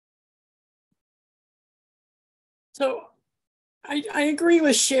 So I agree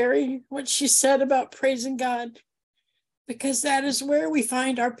with Sherry, what she said about praising God, because that is where we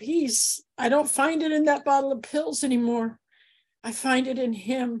find our peace. I don't find it in that bottle of pills anymore. I find it in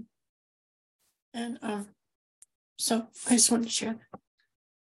him. And so I just wanted to share that.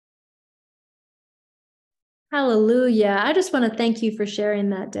 Hallelujah. I just want to thank you for sharing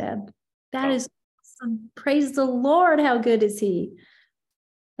that, Deb. That is awesome. Praise the Lord. How good is he?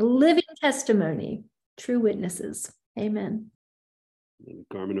 A living testimony, true witnesses. Amen. The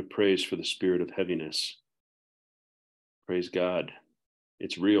garment of praise for the spirit of heaviness. Praise God.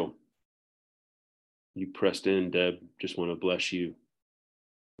 It's real. You pressed in, Deb. Just want to bless you.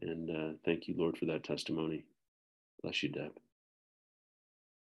 And thank you, Lord, for that testimony. Bless you, Deb.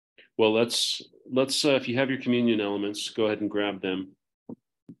 Well, let's if you have your communion elements, go ahead and grab them,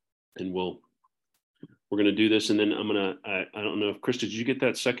 and we're going to do this. And then I don't know if Chris, did you get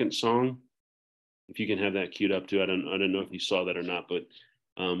that second song? If you can have that queued up too. I don't know if you saw that or not, but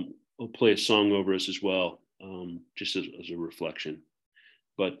we'll play a song over us as well, just as a reflection.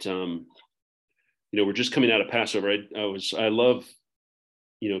 But we're just coming out of Passover. I love,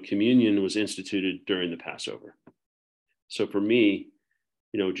 communion was instituted during the Passover. So for me,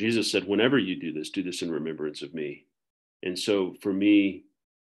 Jesus said, whenever you do this in remembrance of me. And so for me,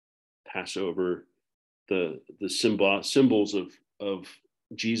 Passover, the symbols of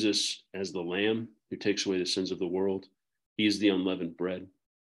Jesus as the Lamb who takes away the sins of the world. He is the unleavened bread.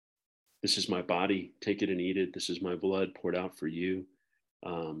 This is my body. Take it and eat it. This is my blood poured out for you.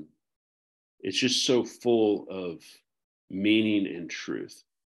 It's just so full of meaning and truth.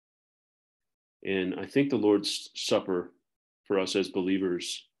 And I think the Lord's Supper for us as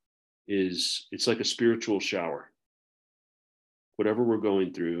believers it's like a spiritual shower. Whatever we're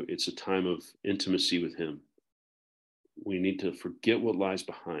going through, it's a time of intimacy with him. We need to forget what lies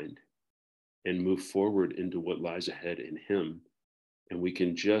behind and move forward into what lies ahead in him. And we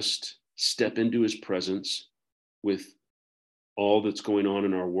can just step into his presence with all that's going on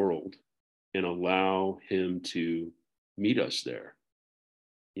in our world and allow him to meet us there.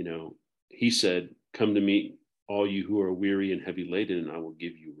 You know, he said, "Come to me, all you who are weary and heavy laden, and I will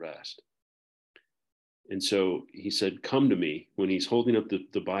give you rest." And so he said, "Come to me," when he's holding up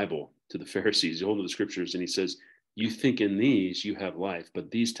the Bible to the Pharisees, he's holding the scriptures, and he says, "You think in these you have life,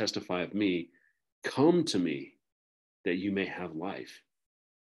 but these testify of me. Come to me that you may have life."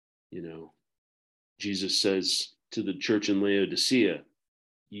 You know, Jesus says to the church in Laodicea,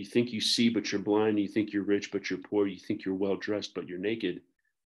 "You think you see, but you're blind. You think you're rich, but you're poor. You think you're well dressed, but you're naked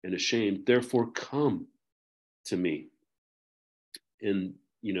and ashamed. Therefore, come to me." And,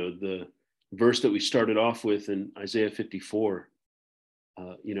 you know, the verse that we started off with in Isaiah 54,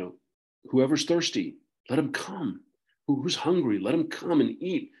 you know, whoever's thirsty, let him come. Who's hungry, let him come and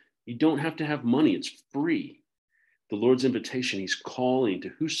eat. You don't have to have money, it's free. The Lord's invitation, he's calling to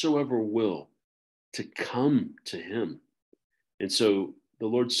whosoever will to come to him. And so the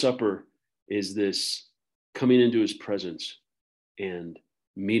Lord's Supper is this coming into his presence and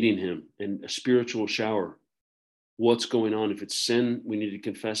meeting him, and a spiritual shower. What's going on? If it's sin, we need to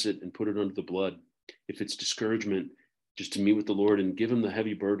confess it and put it under the blood. If it's discouragement, just to meet with the Lord and give him the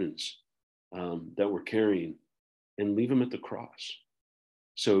heavy burdens that we're carrying and leave him at the cross.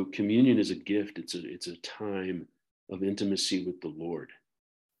 So communion is a gift. It's a time of intimacy with the Lord.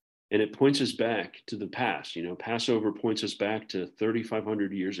 And it points us back to the past. You know, Passover points us back to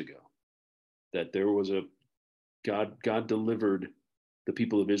 3,500 years ago, that there was a God delivered the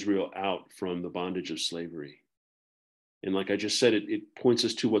people of Israel out from the bondage of slavery. And like I just said, it points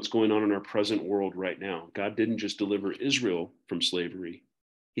us to what's going on in our present world right now. God didn't just deliver Israel from slavery.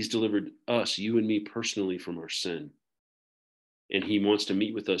 He's delivered us, you and me personally, from our sin. And he wants to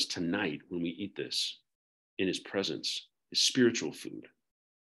meet with us tonight when we eat this in his presence, his spiritual food.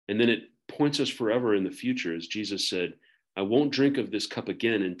 And then it points us forever in the future, as Jesus said, "I won't drink of this cup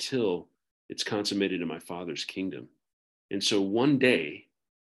again until it's consummated in my Father's kingdom." And so one day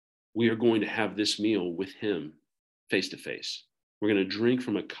we are going to have this meal with him face to face. We're going to drink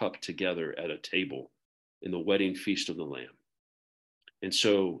from a cup together at a table in the wedding feast of the Lamb. And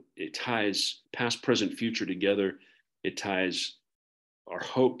so it ties past, present, future together. It ties our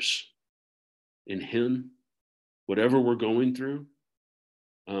hopes in him, whatever we're going through.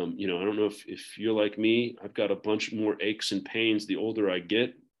 You know, I don't know if you're like me. I've got a bunch more aches and pains the older I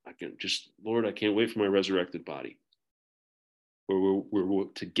get. I can just, Lord, I can't wait for my resurrected body, where we're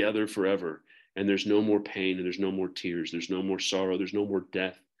together forever, and there's no more pain, and there's no more tears, there's no more sorrow, there's no more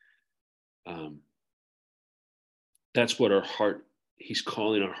death. That's what our heart, he's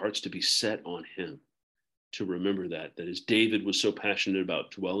calling our hearts to be set on him, to remember that as David was so passionate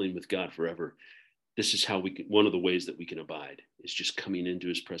about dwelling with God forever. This is how we can, one of the ways that we can abide is just coming into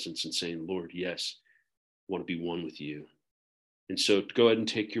his presence and saying, "Lord, yes, I want to be one with you." And so go ahead and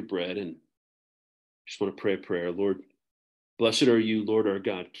take your bread, and just want to pray a prayer. Lord, blessed are you, Lord our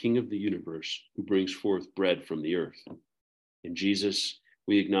God, King of the universe, who brings forth bread from the earth. In Jesus,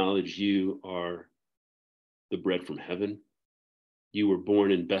 we acknowledge you are the bread from heaven. You were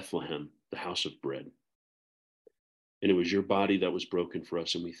born in Bethlehem, the house of bread. And it was your body that was broken for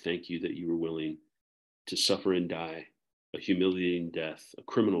us. And we thank you that you were willing to suffer and die a humiliating death, a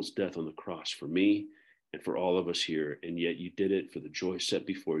criminal's death on the cross for me and for all of us here. And yet you did it for the joy set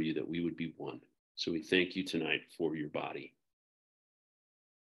before you, that we would be one. So we thank you tonight for your body.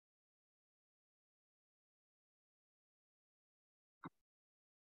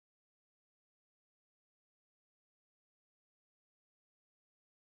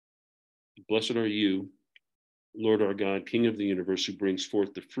 Blessed are you, Lord our God, King of the universe, who brings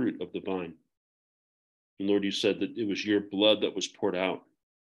forth the fruit of the vine. And Lord, you said that it was your blood that was poured out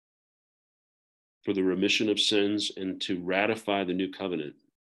for the remission of sins and to ratify the new covenant.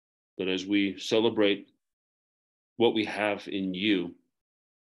 That as we celebrate what we have in you,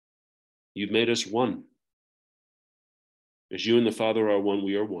 you've made us one. As you and the Father are one,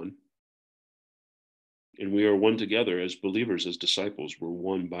 we are one. And we are one together as believers, as disciples. We're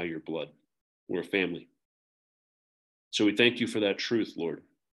one by your blood. We're a family. So we thank you for that truth, Lord,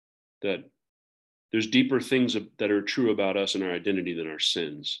 that there's deeper things that are true about us and our identity than our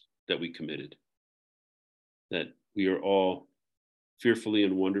sins that we committed. That we are all fearfully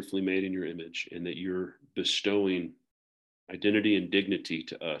and wonderfully made in your image, and that you're bestowing identity and dignity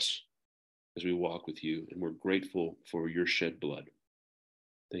to us as we walk with you. And we're grateful for your shed blood.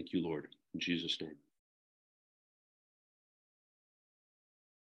 Thank you, Lord, in Jesus' name.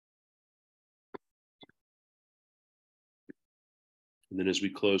 And then as we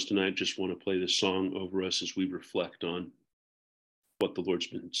close tonight, just want to play this song over us as we reflect on what the Lord's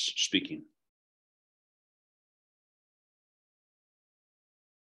been speaking.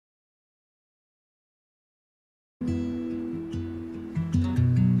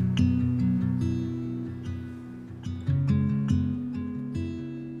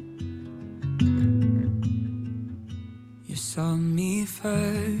 saw me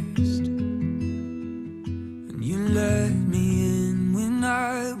first, and you let me in when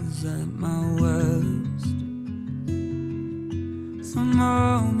I was at my worst. The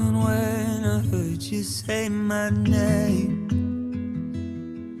moment when I heard you say my name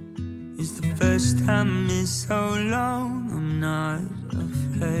is the first time in so long. I'm not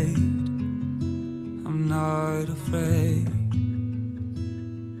afraid, I'm not afraid.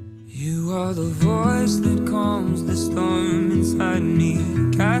 You are the voice that calms the storm inside me,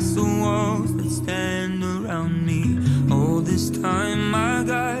 castle walls that stand around me. All this time my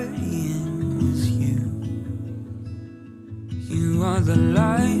guardian was you. You are the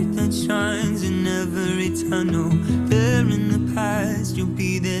light that shines in every tunnel. There in the past, you'll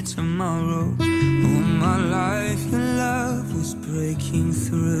be there tomorrow. All my life your love was breaking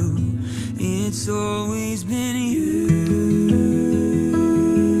through. It's always been you.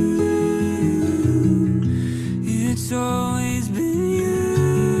 It's always been you.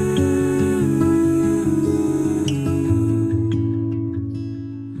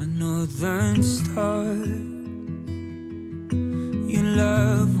 My northern star, your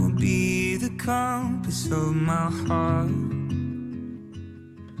love will be the compass of my heart.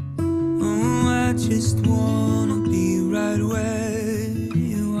 Oh, I just wanna be right where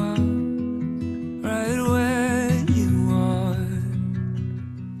you are, right where you are.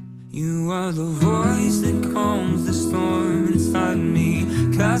 You are the voice that calms the storm inside me,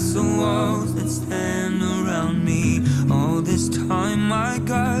 castle walls that stand around me. All this time my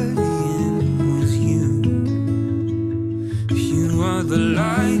guardian was you. You are the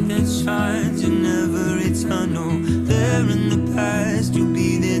light that shines in every tunnel. There in the past, you'll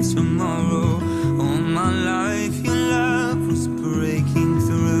be there tomorrow. All my life your love was breaking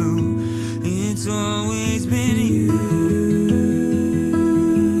through. It's always been you.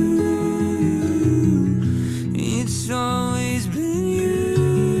 It's always been you.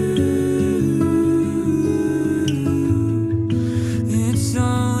 It's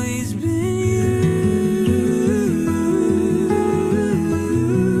always been you.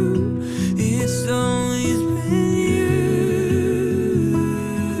 It's always been you.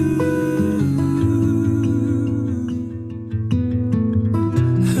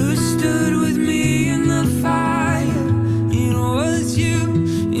 Who stood with me in the fire? It was you.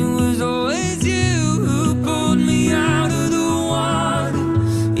 It was always you who pulled me out of the water.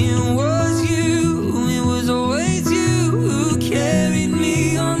 It was you. It was always you who carried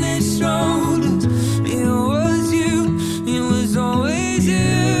me on their shoulders. It was you. It was always you.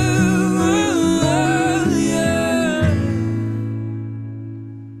 Yeah.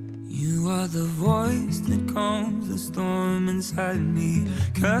 You are the voice that calms the storm inside me,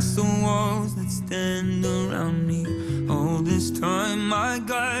 castle walls that stand around me. All this time my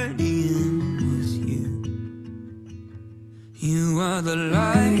guardian was you. You are the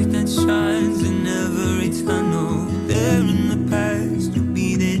light that shines in every tunnel. There in the past, you'll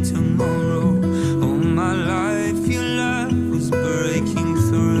be there tomorrow. All my life your love was breaking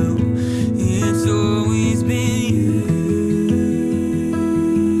through. It's always been you.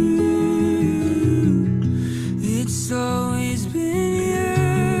 It's always been you.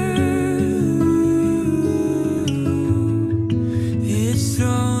 It's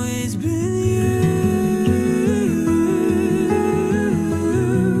always been you.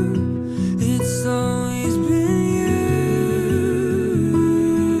 It's always been you.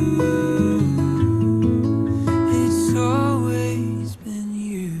 It's always been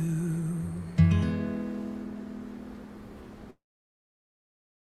you.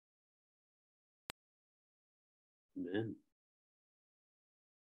 Amen.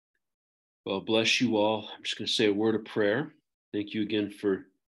 Well, bless you all. I'm just going to say a word of prayer. Thank you again for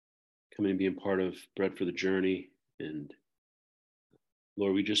coming and being part of Bread for the Journey. And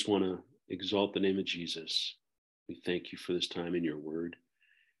Lord, we just want to exalt the name of Jesus. We thank you for this time in your word.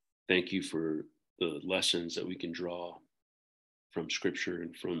 Thank you for the lessons that we can draw from scripture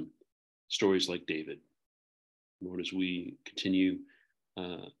and from stories like David. Lord, as we continue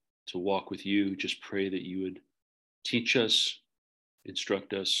to walk with you, just pray that you would teach us,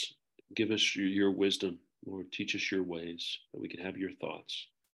 instruct us, give us your wisdom, Lord, teach us your ways, that we can have your thoughts.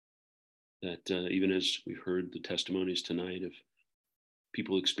 That even as we've heard the testimonies tonight of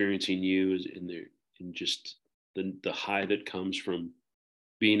people experiencing you in just the high that comes from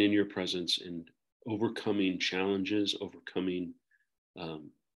being in your presence and overcoming challenges, overcoming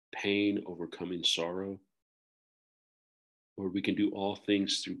pain, overcoming sorrow. Lord, we can do all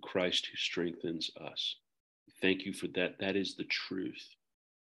things through Christ who strengthens us. Thank you for that. That is the truth.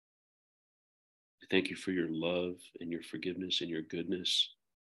 Thank you for your love and your forgiveness and your goodness.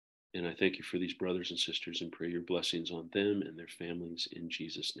 And I thank you for these brothers and sisters and pray your blessings on them and their families in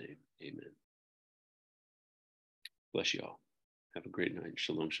Jesus' name. Amen. Bless you all. Have a great night.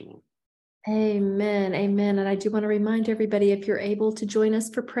 Shalom, shalom. Amen. Amen. And I do want to remind everybody, if you're able to join us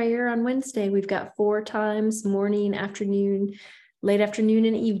for prayer on Wednesday, we've got 4 times, morning, afternoon, late afternoon,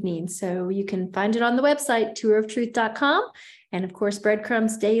 and evening. So you can find it on the website, tourofTruth.com. And of course,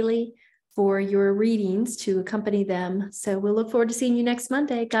 breadcrumbs daily for your readings to accompany them. So we'll look forward to seeing you next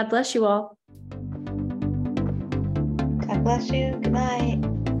Monday. God bless you all. God bless you. Good night.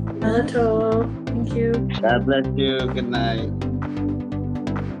 Thank you. God bless you. Good night.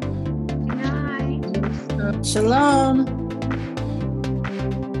 Good night. Shalom.